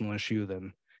operational issue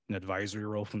than an advisory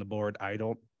role from the board. I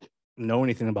don't know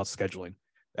anything about scheduling.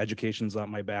 Education's not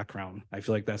my background. I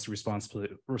feel like that's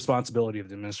the responsibility of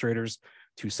the administrators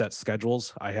to set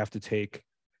schedules. I have to take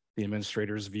the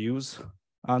administrators' views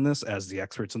on this as the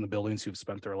experts in the buildings who've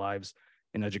spent their lives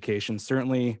in education.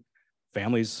 Certainly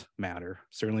families matter.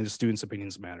 Certainly the students'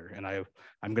 opinions matter. And I'm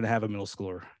going to have a middle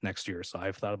schooler next year. So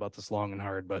I've thought about this long and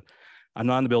hard, but I'm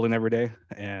not in the building every day.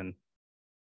 And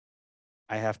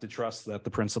I have to trust that the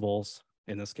principals,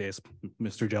 in this case,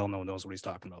 Mr. Jelno, knows what he's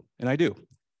talking about. And I do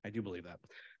believe that.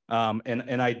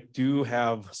 And I do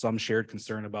have some shared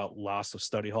concern about loss of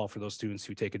study hall for those students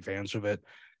who take advantage of it.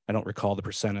 I don't recall the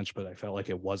percentage, but I felt like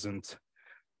it wasn't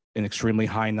an extremely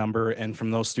high number. And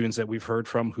from those students that we've heard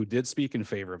from who did speak in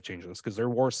favor of changing this, because there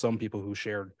were some people who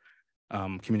shared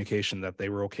communication that they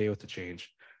were okay with the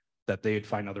change, that they'd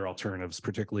find other alternatives,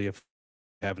 particularly if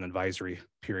they have an advisory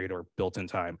period or built-in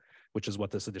time, which is what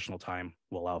this additional time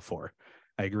will allow for.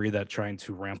 I agree that trying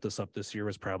to ramp this up this year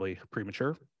is probably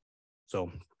premature.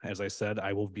 So as I said,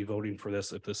 I will be voting for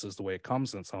this if this is the way it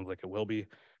comes, and it sounds like it will be.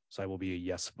 So I will be a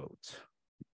yes vote.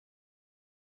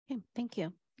 Okay, thank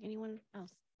you. Anyone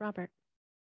else? Robert.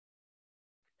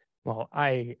 Well,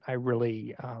 I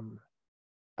really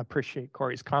appreciate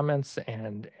Corey's comments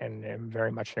and am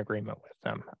very much in agreement with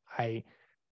them.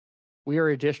 We are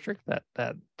a district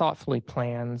that thoughtfully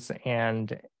plans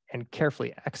and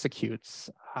carefully executes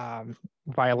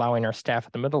by allowing our staff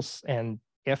at the middle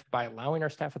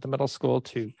school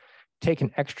to take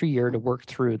an extra year to work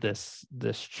through this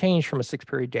change from a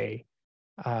 6-period day,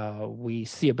 we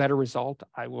see a better result.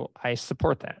 I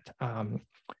support that.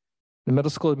 The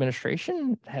middle school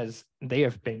administration have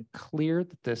been clear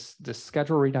that this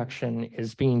schedule reduction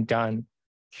is being done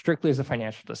strictly as a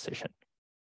financial decision.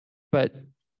 But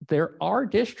there are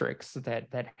districts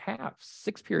that have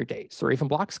 6-period days or even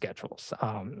block schedules.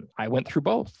 I went through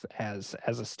both as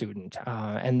a student,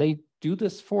 and they do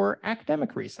this for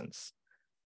academic reasons.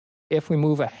 If we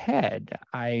move ahead,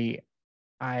 I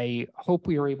hope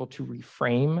we are able to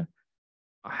reframe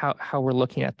how we're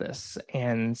looking at this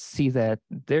and see what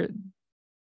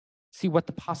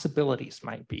the possibilities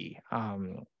might be.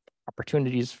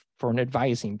 Opportunities for an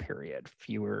advising period,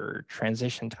 fewer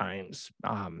transition times,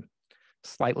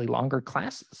 slightly longer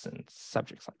classes in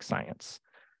subjects like science.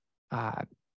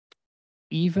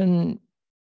 Even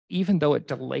though it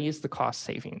delays the cost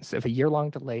savings, if a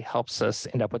year-long delay helps us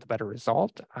end up with a better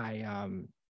result,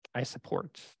 I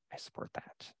support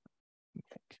that.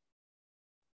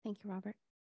 Thank you, Robert.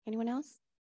 Anyone else?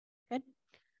 Good.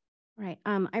 All right.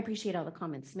 I appreciate all the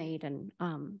comments made, and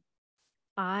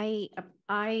I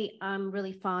am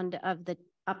really fond of the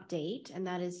update, and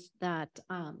that is that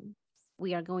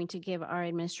we are going to give our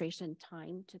administration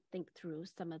time to think through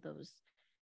some of those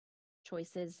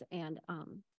choices and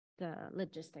the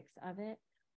logistics of it.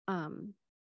 And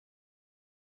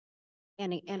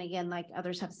again, like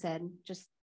others have said, just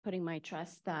putting my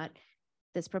trust that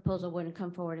this proposal wouldn't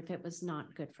come forward if it was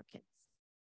not good for kids.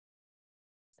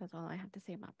 That's all I have to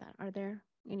say about that. Are there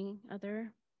any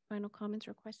other final comments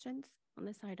or questions on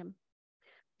this item?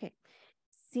 Okay.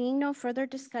 Seeing no further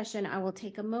discussion, I will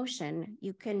take a motion.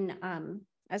 You can,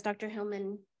 as Dr.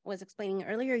 Hillman was explaining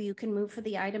earlier, you can move for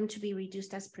the item to be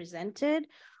reduced as presented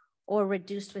or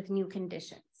reduced with new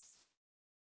conditions.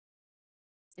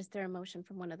 Is there a motion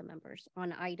from one of the members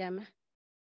on item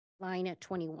line at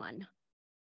 21?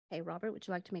 Okay, Robert, would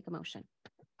you like to make a motion?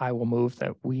 I will move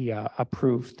that we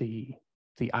approve the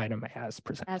item as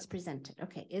presented. As presented.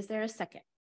 Okay, is there a second?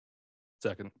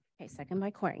 Second. Okay, second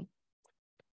by Corey.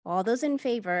 All those in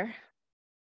favor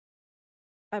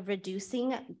of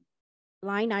reducing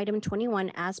line item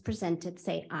 21 as presented,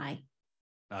 say aye.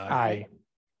 Aye.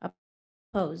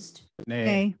 Opposed?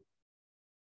 Nay.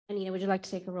 Anita, would you like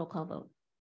to take a roll call vote?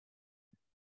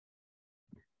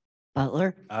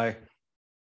 Butler, Aye.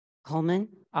 Coleman,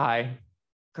 Aye.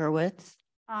 Gurwitz,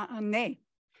 Nay.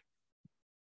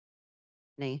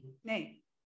 nay, Nay.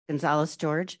 Gonzalez,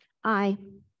 George, Aye.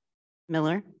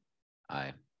 Miller,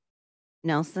 Aye.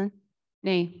 Nelson,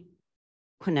 Nay.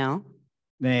 Quinnell,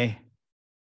 Nay.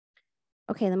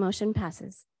 Okay, the motion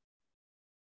passes.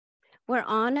 We're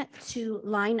on to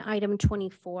line item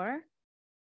 24.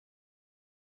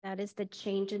 That is the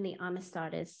change in the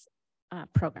Amistades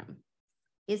program.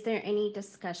 Is there any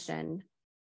discussion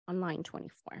on line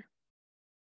 24?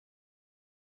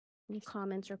 Any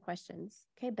comments or questions?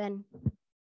 Okay, Ben.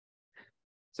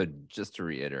 So just to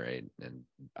reiterate, and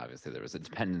obviously there was a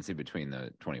dependency between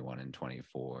the 21 and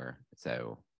 24.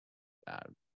 So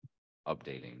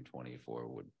updating 24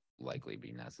 would likely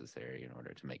be necessary in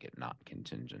order to make it not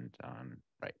contingent on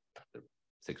the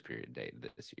 6-period day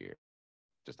this year.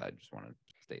 I just want to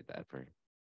state that for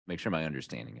make sure my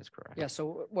understanding is correct. Yeah,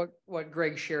 so what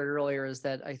Greg shared earlier is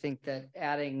that I think that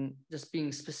just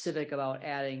being specific about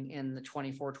adding in the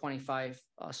 24-25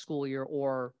 school year,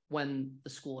 or when the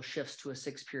school shifts to a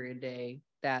 6-period day,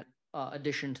 that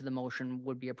addition to the motion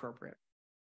would be appropriate.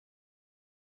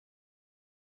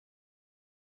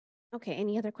 Okay,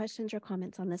 any other questions or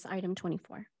comments on this item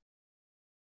 24?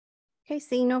 Okay,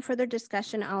 seeing no further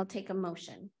discussion, I'll take a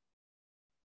motion.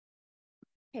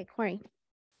 Okay, Corey.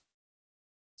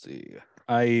 See,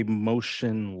 I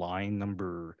motion line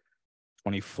number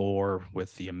 24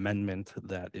 with the amendment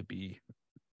that it be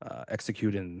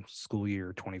executed in school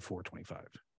year 24-25.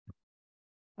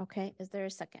 Okay, is there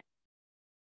a second?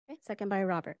 Okay, second by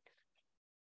Robert.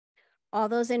 All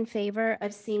those in favor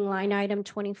of seeing line item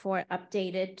 24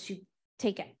 updated to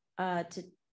to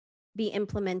be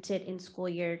implemented in school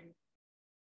year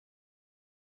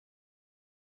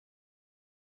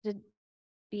to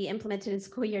be implemented in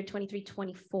school year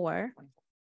 23-24,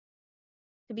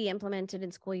 to be implemented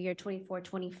in school year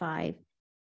 24-25,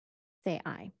 say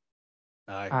aye.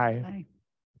 Aye. Aye. Aye.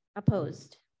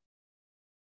 Opposed?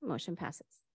 Motion passes.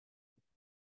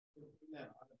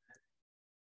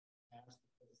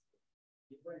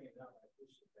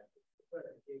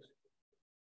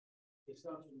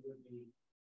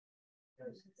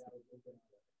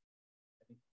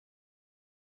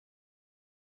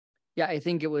 Yeah, I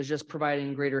think it was just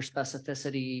providing greater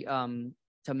specificity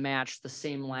to match the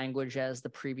same language as the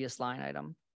previous line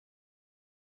item.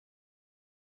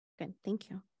 Good, thank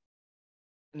you.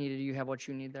 Anita, do you have what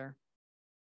you need there?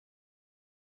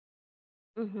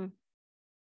 Mm-hmm.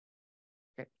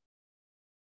 Okay.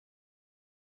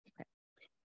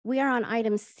 We are on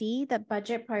item C, the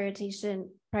budget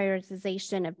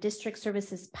prioritization of district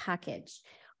services package.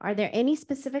 Are there any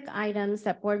specific items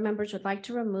that board members would like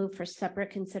to remove for separate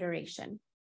consideration?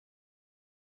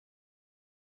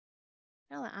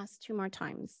 I'll ask 2 more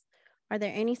times. Are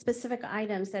there any specific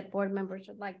items that board members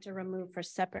would like to remove for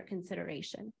separate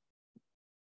consideration?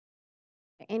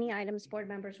 Any items board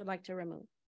members would like to remove?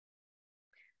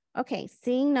 Okay,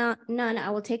 seeing none,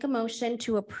 I will take a motion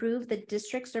to approve the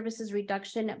district services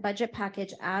reduction budget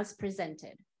package as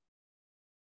presented.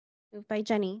 Moved by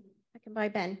Jenny, second by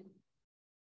Ben.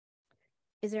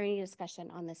 Is there any discussion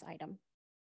on this item?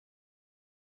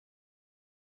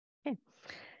 Okay.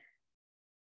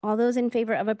 All those in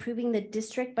favor of approving the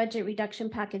district budget reduction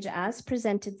package as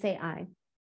presented, say aye.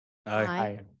 Aye.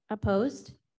 Aye.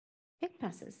 Opposed? It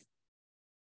passes.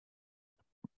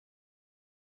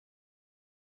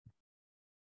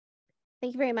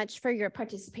 Thank you very much for your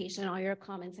participation, all your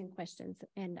comments and questions,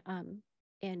 and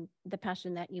the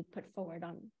passion that you put forward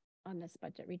on this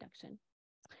budget reduction.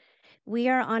 We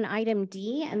are on item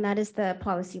D, and that is the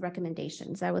policy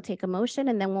recommendations. I will take a motion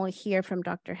and then we'll hear from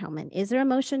Dr. Hellman. Is there a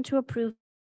motion to approve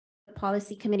the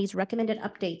policy committee's recommended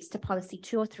updates to policy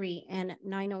 203 and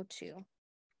 902?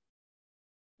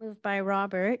 Moved by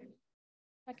Robert.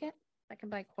 Second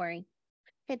by Corey.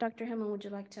 Okay, Dr. Hellman, would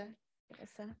you like to give us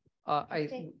a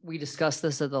we discussed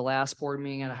this at the last board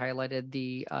meeting and highlighted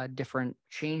the different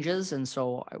changes. And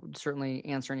so I would certainly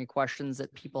answer any questions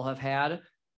that people have had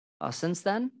since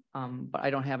then, but I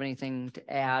don't have anything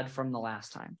to add from the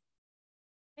last time.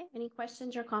 Okay, any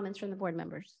questions or comments from the board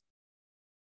members?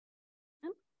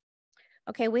 No?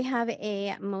 Okay, we have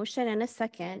a motion and a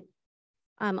second.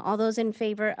 All those in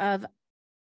favor of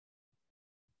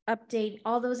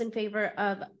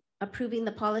approving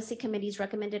the policy committee's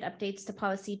recommended updates to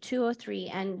policy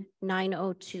 203 and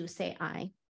 902, say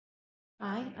aye.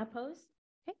 Aye. Opposed?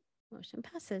 Okay, motion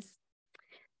passes.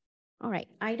 All right,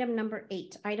 item number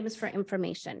 8, items for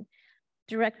information.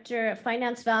 Director of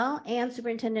Finance Val and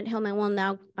Superintendent Hillman will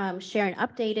now share an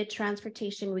updated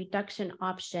transportation reduction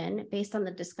option based on the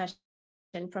discussion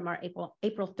from our April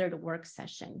 3rd work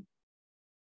session.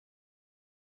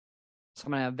 So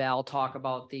I'm going to have Val talk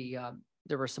about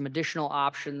there were some additional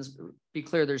options. Be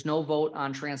clear, there's no vote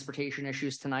on transportation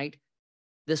issues tonight.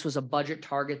 This was a budget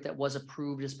target that was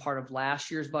approved as part of last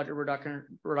year's budget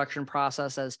reduction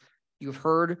process. As you've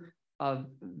heard,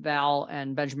 Val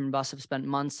and Benjamin Buss have spent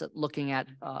months looking at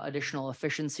additional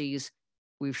efficiencies.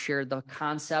 We've shared the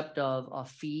concept of a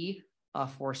fee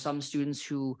for some students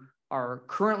who are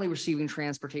currently receiving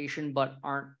transportation but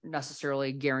aren't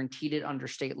necessarily guaranteed it under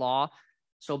state law.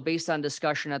 So based on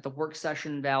discussion at the work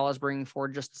session, Val is bringing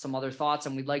forward just some other thoughts,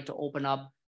 and we'd like to open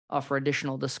up for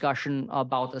additional discussion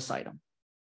about this item.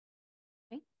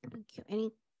 Okay, thank you.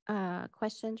 Any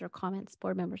questions or comments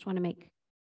board members want to make?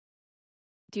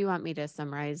 Do you want me to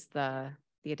summarize the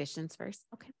additions first?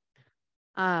 Okay.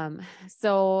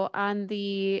 So on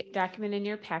the document in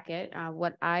your packet,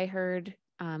 what I heard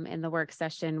in the work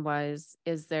session was,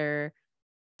 is there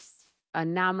a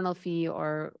nominal fee,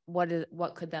 or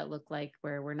what could that look like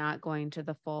where we're not going to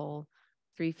the full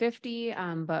 350,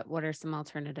 but what are some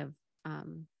alternative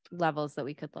levels that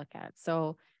we could look at?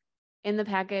 So in the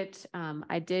packet,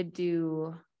 I did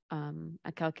do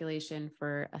a calculation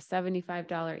for a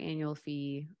 $75 annual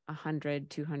fee, 100,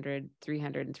 200,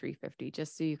 300, and 350,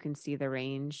 just so you can see the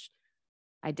range.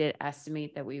 I did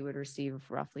estimate that we would receive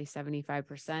roughly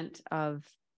 75% of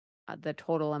the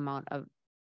total amount of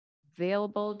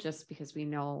available, just because we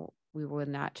know we would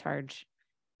not charge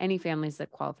any families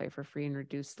that qualify for free and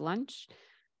reduced lunch.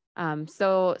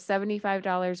 So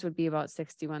 $75 would be about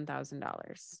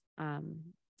 $61,000.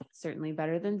 Certainly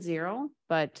better than zero,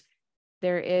 but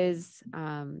there is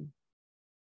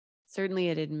certainly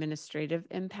an administrative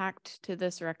impact to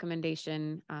this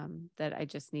recommendation that I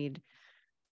just need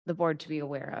the board to be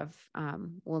aware of.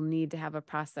 We'll need to have a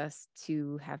process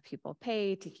to have people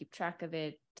pay, to keep track of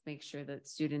it, to make sure that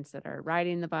students that are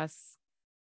riding the bus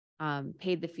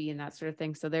paid the fee and that sort of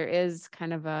thing. So there is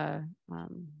kind of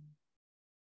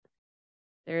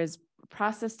there is a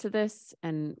process to this,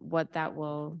 and what that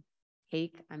will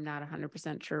take, I'm not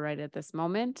 100% sure right at this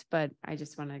moment, but I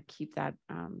just want to keep that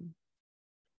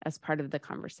as part of the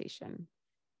conversation.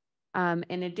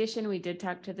 In addition, we did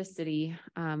talk to the city,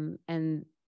 and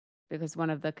because one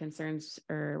of the concerns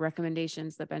or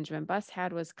recommendations that Benjamin Buss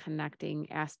had was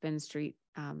connecting Aspen Street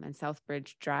and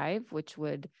Southbridge Drive, which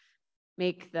would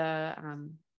make the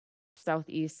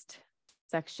southeast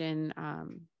section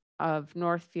of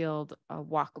Northfield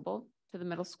walkable to the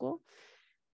middle school.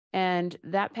 And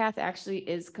that path actually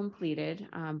is completed,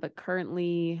 but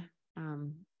currently,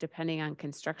 depending on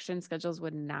construction schedules,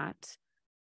 would not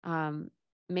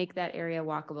make that area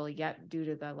walkable yet due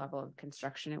to the level of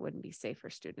construction. It wouldn't be safe for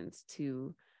students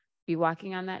to be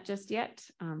walking on that just yet,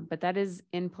 but that is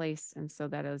in place. And so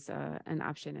that is an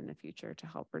option in the future to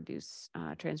help reduce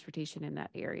transportation in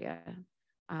that area.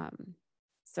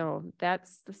 So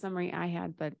that's the summary I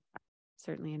had, but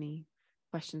certainly any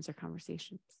questions or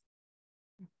conversations.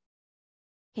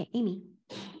 Okay, Amy.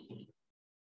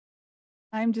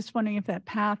 I'm just wondering if that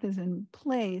path is in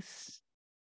place.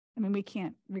 I mean, we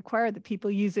can't require that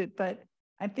people use it, but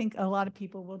I think a lot of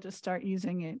people will just start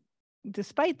using it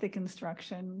despite the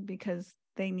construction because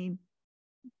they need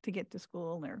to get to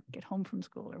school or get home from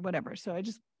school or whatever. So I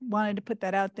just wanted to put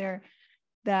that out there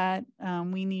that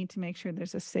we need to make sure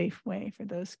there's a safe way for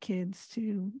those kids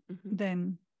to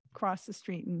then cross the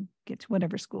street and get to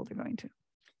whatever school they're going to.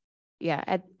 Yeah,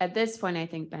 at this point, I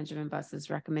think Benjamin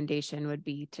Buss's recommendation would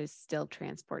be to still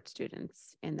transport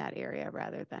students in that area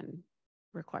rather than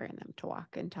requiring them to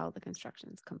walk until the construction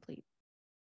is complete.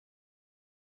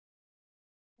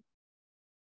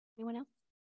 Anyone else?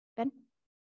 Ben?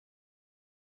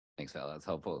 Thanks, Val. That's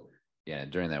helpful. Yeah,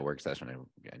 during that work session,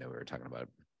 I know we were talking about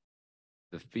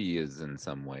the fee is in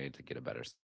some way to get a better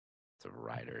sense of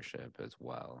ridership as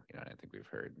well. You know, and I think we've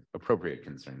heard appropriate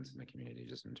concerns in the community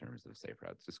just in terms of safe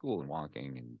routes to school and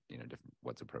walking and, you know, different,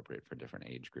 what's appropriate for different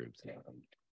age groups.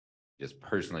 Just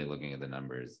personally looking at the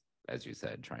numbers, as you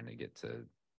said, trying to get to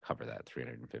cover that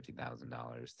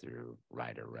 $350,000 through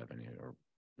rider revenue or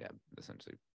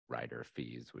essentially rider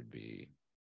fees would be,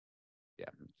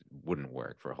 wouldn't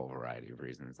work for a whole variety of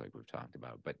reasons like we've talked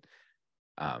about. But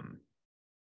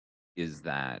is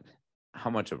that how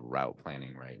much of route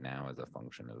planning right now is a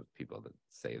function of people that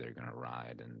say they're going to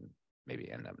ride and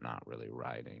maybe end up not really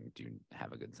riding? Do you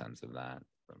have a good sense of that?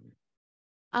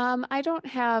 I don't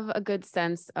have a good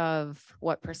sense of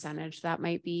what percentage that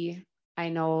might be. I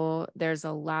know there's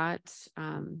a lot.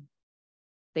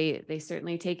 They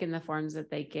certainly take in the forms that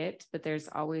they get, but there's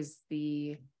always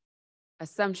the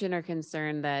assumption or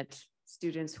concern that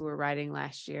students who were riding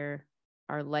last year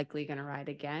are likely going to ride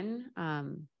again.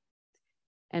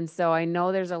 And so I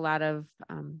know there's a lot of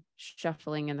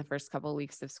shuffling in the first couple of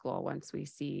weeks of school. Once we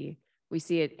see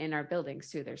it in our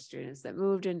buildings too. There's students that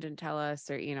moved and didn't tell us,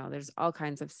 or, there's all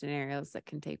kinds of scenarios that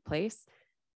can take place.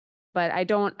 But I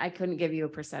couldn't give you a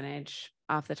percentage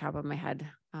off the top of my head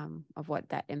of what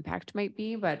that impact might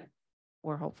be, but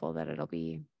we're hopeful that it'll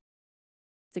be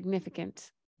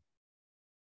significant.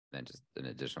 Then just an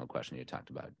additional question, you talked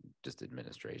about just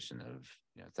administration of,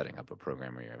 setting up a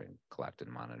program where you're having collect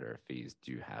and monitor fees.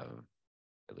 Do you have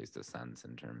at least a sense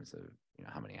in terms of,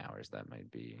 how many hours that might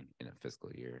be in a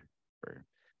fiscal year for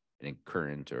any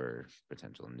current or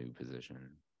potential new position?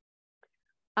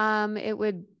 It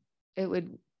would,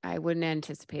 I wouldn't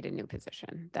anticipate a new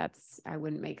position. I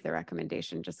wouldn't make the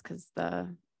recommendation just because the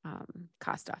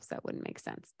cost offset wouldn't make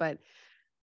sense. But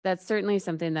that's certainly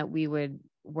something that we would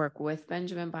work with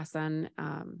Benjamin Busson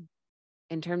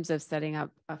in terms of setting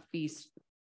up a fee.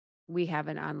 We have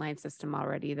an online system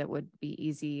already that would be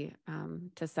easy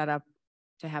to set up,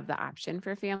 to have the option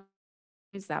for families.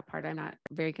 That part I'm not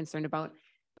very concerned about.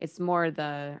 It's more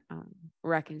the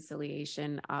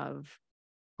reconciliation of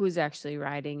who's actually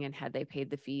riding and had they paid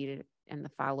the fee and the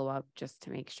follow-up, just to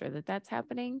make sure that that's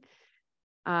happening.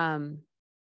 I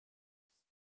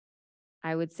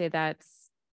would say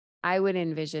I would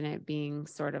envision it being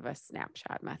sort of a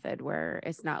snapshot method where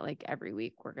it's not like every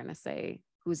week we're going to say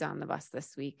who's on the bus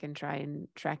this week and try and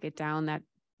track it down.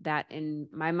 That in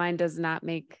my mind does not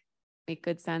make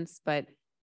good sense, but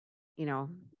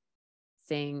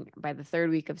saying by the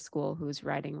third week of school who's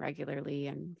riding regularly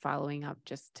and following up,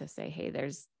 just to say, hey,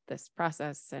 there's this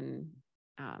process, and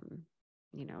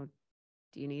do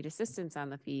you need assistance on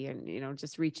the fee, and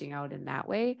just reaching out in that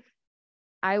way.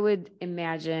 I would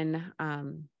imagine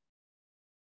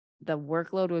the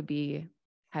workload would be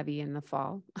heavy in the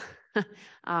fall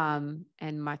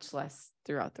and much less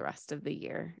throughout the rest of the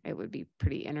year. It would be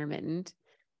pretty intermittent.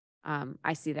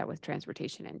 I see that with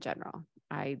transportation in general.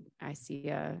 I see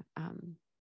a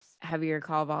heavier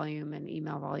call volume and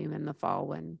email volume in the fall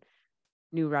when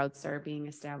new routes are being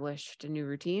established and new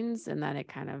routines, and then it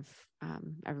kind of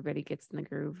everybody gets in the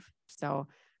groove. So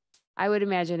I would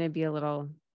imagine it'd be a little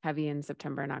heavy in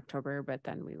September and October, but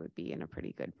then we would be in a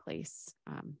pretty good place.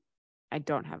 I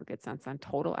don't have a good sense on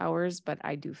total hours, but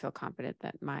I do feel confident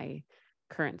that my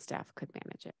current staff could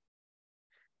manage it.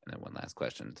 And then one last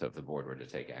question. So if the board were to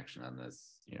take action on this,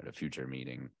 at a future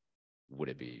meeting,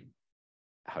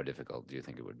 how difficult do you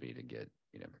think it would be to get,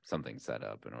 something set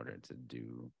up in order to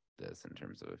do this in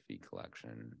terms of a fee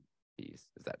collection piece?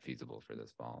 Is that feasible for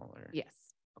this fall? Or? Yes.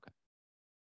 Okay.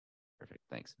 Perfect.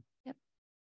 Thanks. Yep.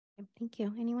 Thank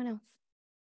you. Anyone else?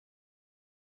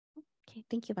 Okay.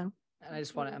 Thank you, Val. And I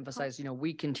just want to emphasize,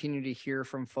 we continue to hear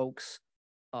from folks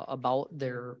about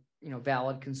their,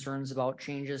 valid concerns about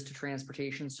changes to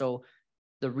transportation. So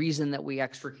the reason that we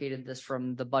extricated this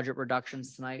from the budget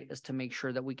reductions tonight is to make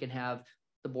sure that we can have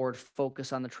the board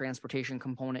focus on the transportation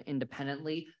component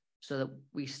independently, so that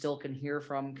we still can hear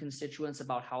from constituents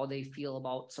about how they feel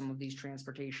about some of these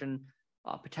transportation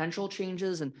potential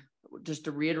changes. And just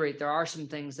to reiterate, there are some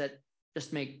things that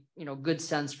just make, good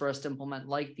sense for us to implement,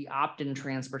 like the opt-in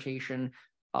transportation,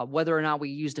 whether or not we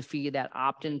use to fee that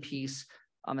opt-in piece,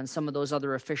 and some of those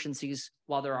other efficiencies.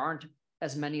 While there aren't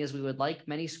as many as we would like,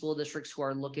 many school districts who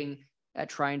are looking at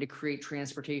trying to create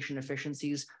transportation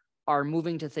efficiencies are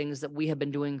moving to things that we have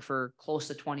been doing for close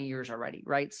to 20 years already,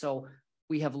 right? So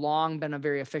we have long been a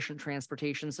very efficient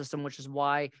transportation system, which is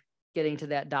why getting to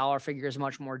that dollar figure is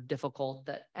much more difficult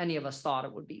than any of us thought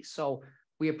it would be. So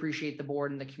we appreciate the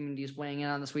board and the communities weighing in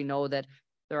on this. We know that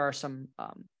there are some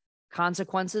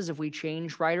consequences if we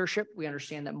change ridership. We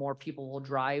understand that more people will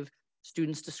drive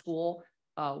students to school.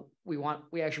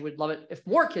 We actually would love it if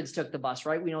more kids took the bus,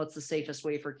 right? We know it's the safest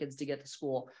way for kids to get to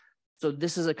school. So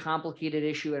this is a complicated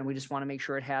issue, and we just want to make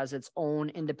sure it has its own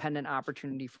independent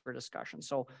opportunity for discussion.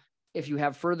 So if you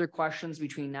have further questions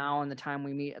between now and the time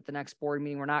we meet at the next board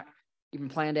meeting, we're not even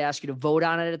planning to ask you to vote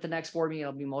on it at the next board meeting.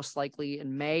 It'll be most likely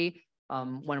in May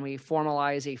when we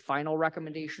formalize a final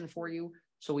recommendation for you.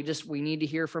 So we need to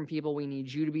hear from people. We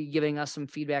need you to be giving us some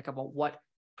feedback about what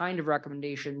kind of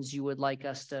recommendations you would like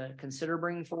us to consider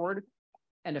bringing forward.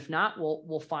 And if not,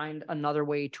 we'll find another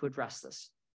way to address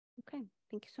this. Okay,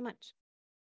 thank you so much.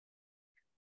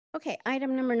 Okay,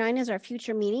 item number 9 is our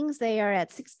future meetings. They are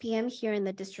at 6 p.m. here in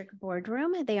the district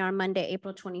boardroom. They are Monday,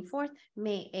 April 24th,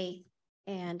 May 8th,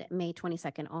 and May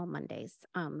 22nd, all Mondays.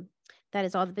 That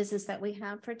is all the business that we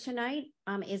have for tonight.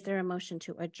 Is there a motion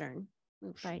to adjourn?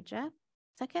 Moved by Jeff,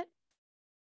 second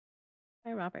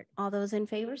by Robert. All those in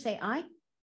favor say aye.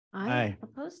 Aye.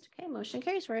 Opposed? Okay, motion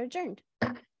carries. We're adjourned.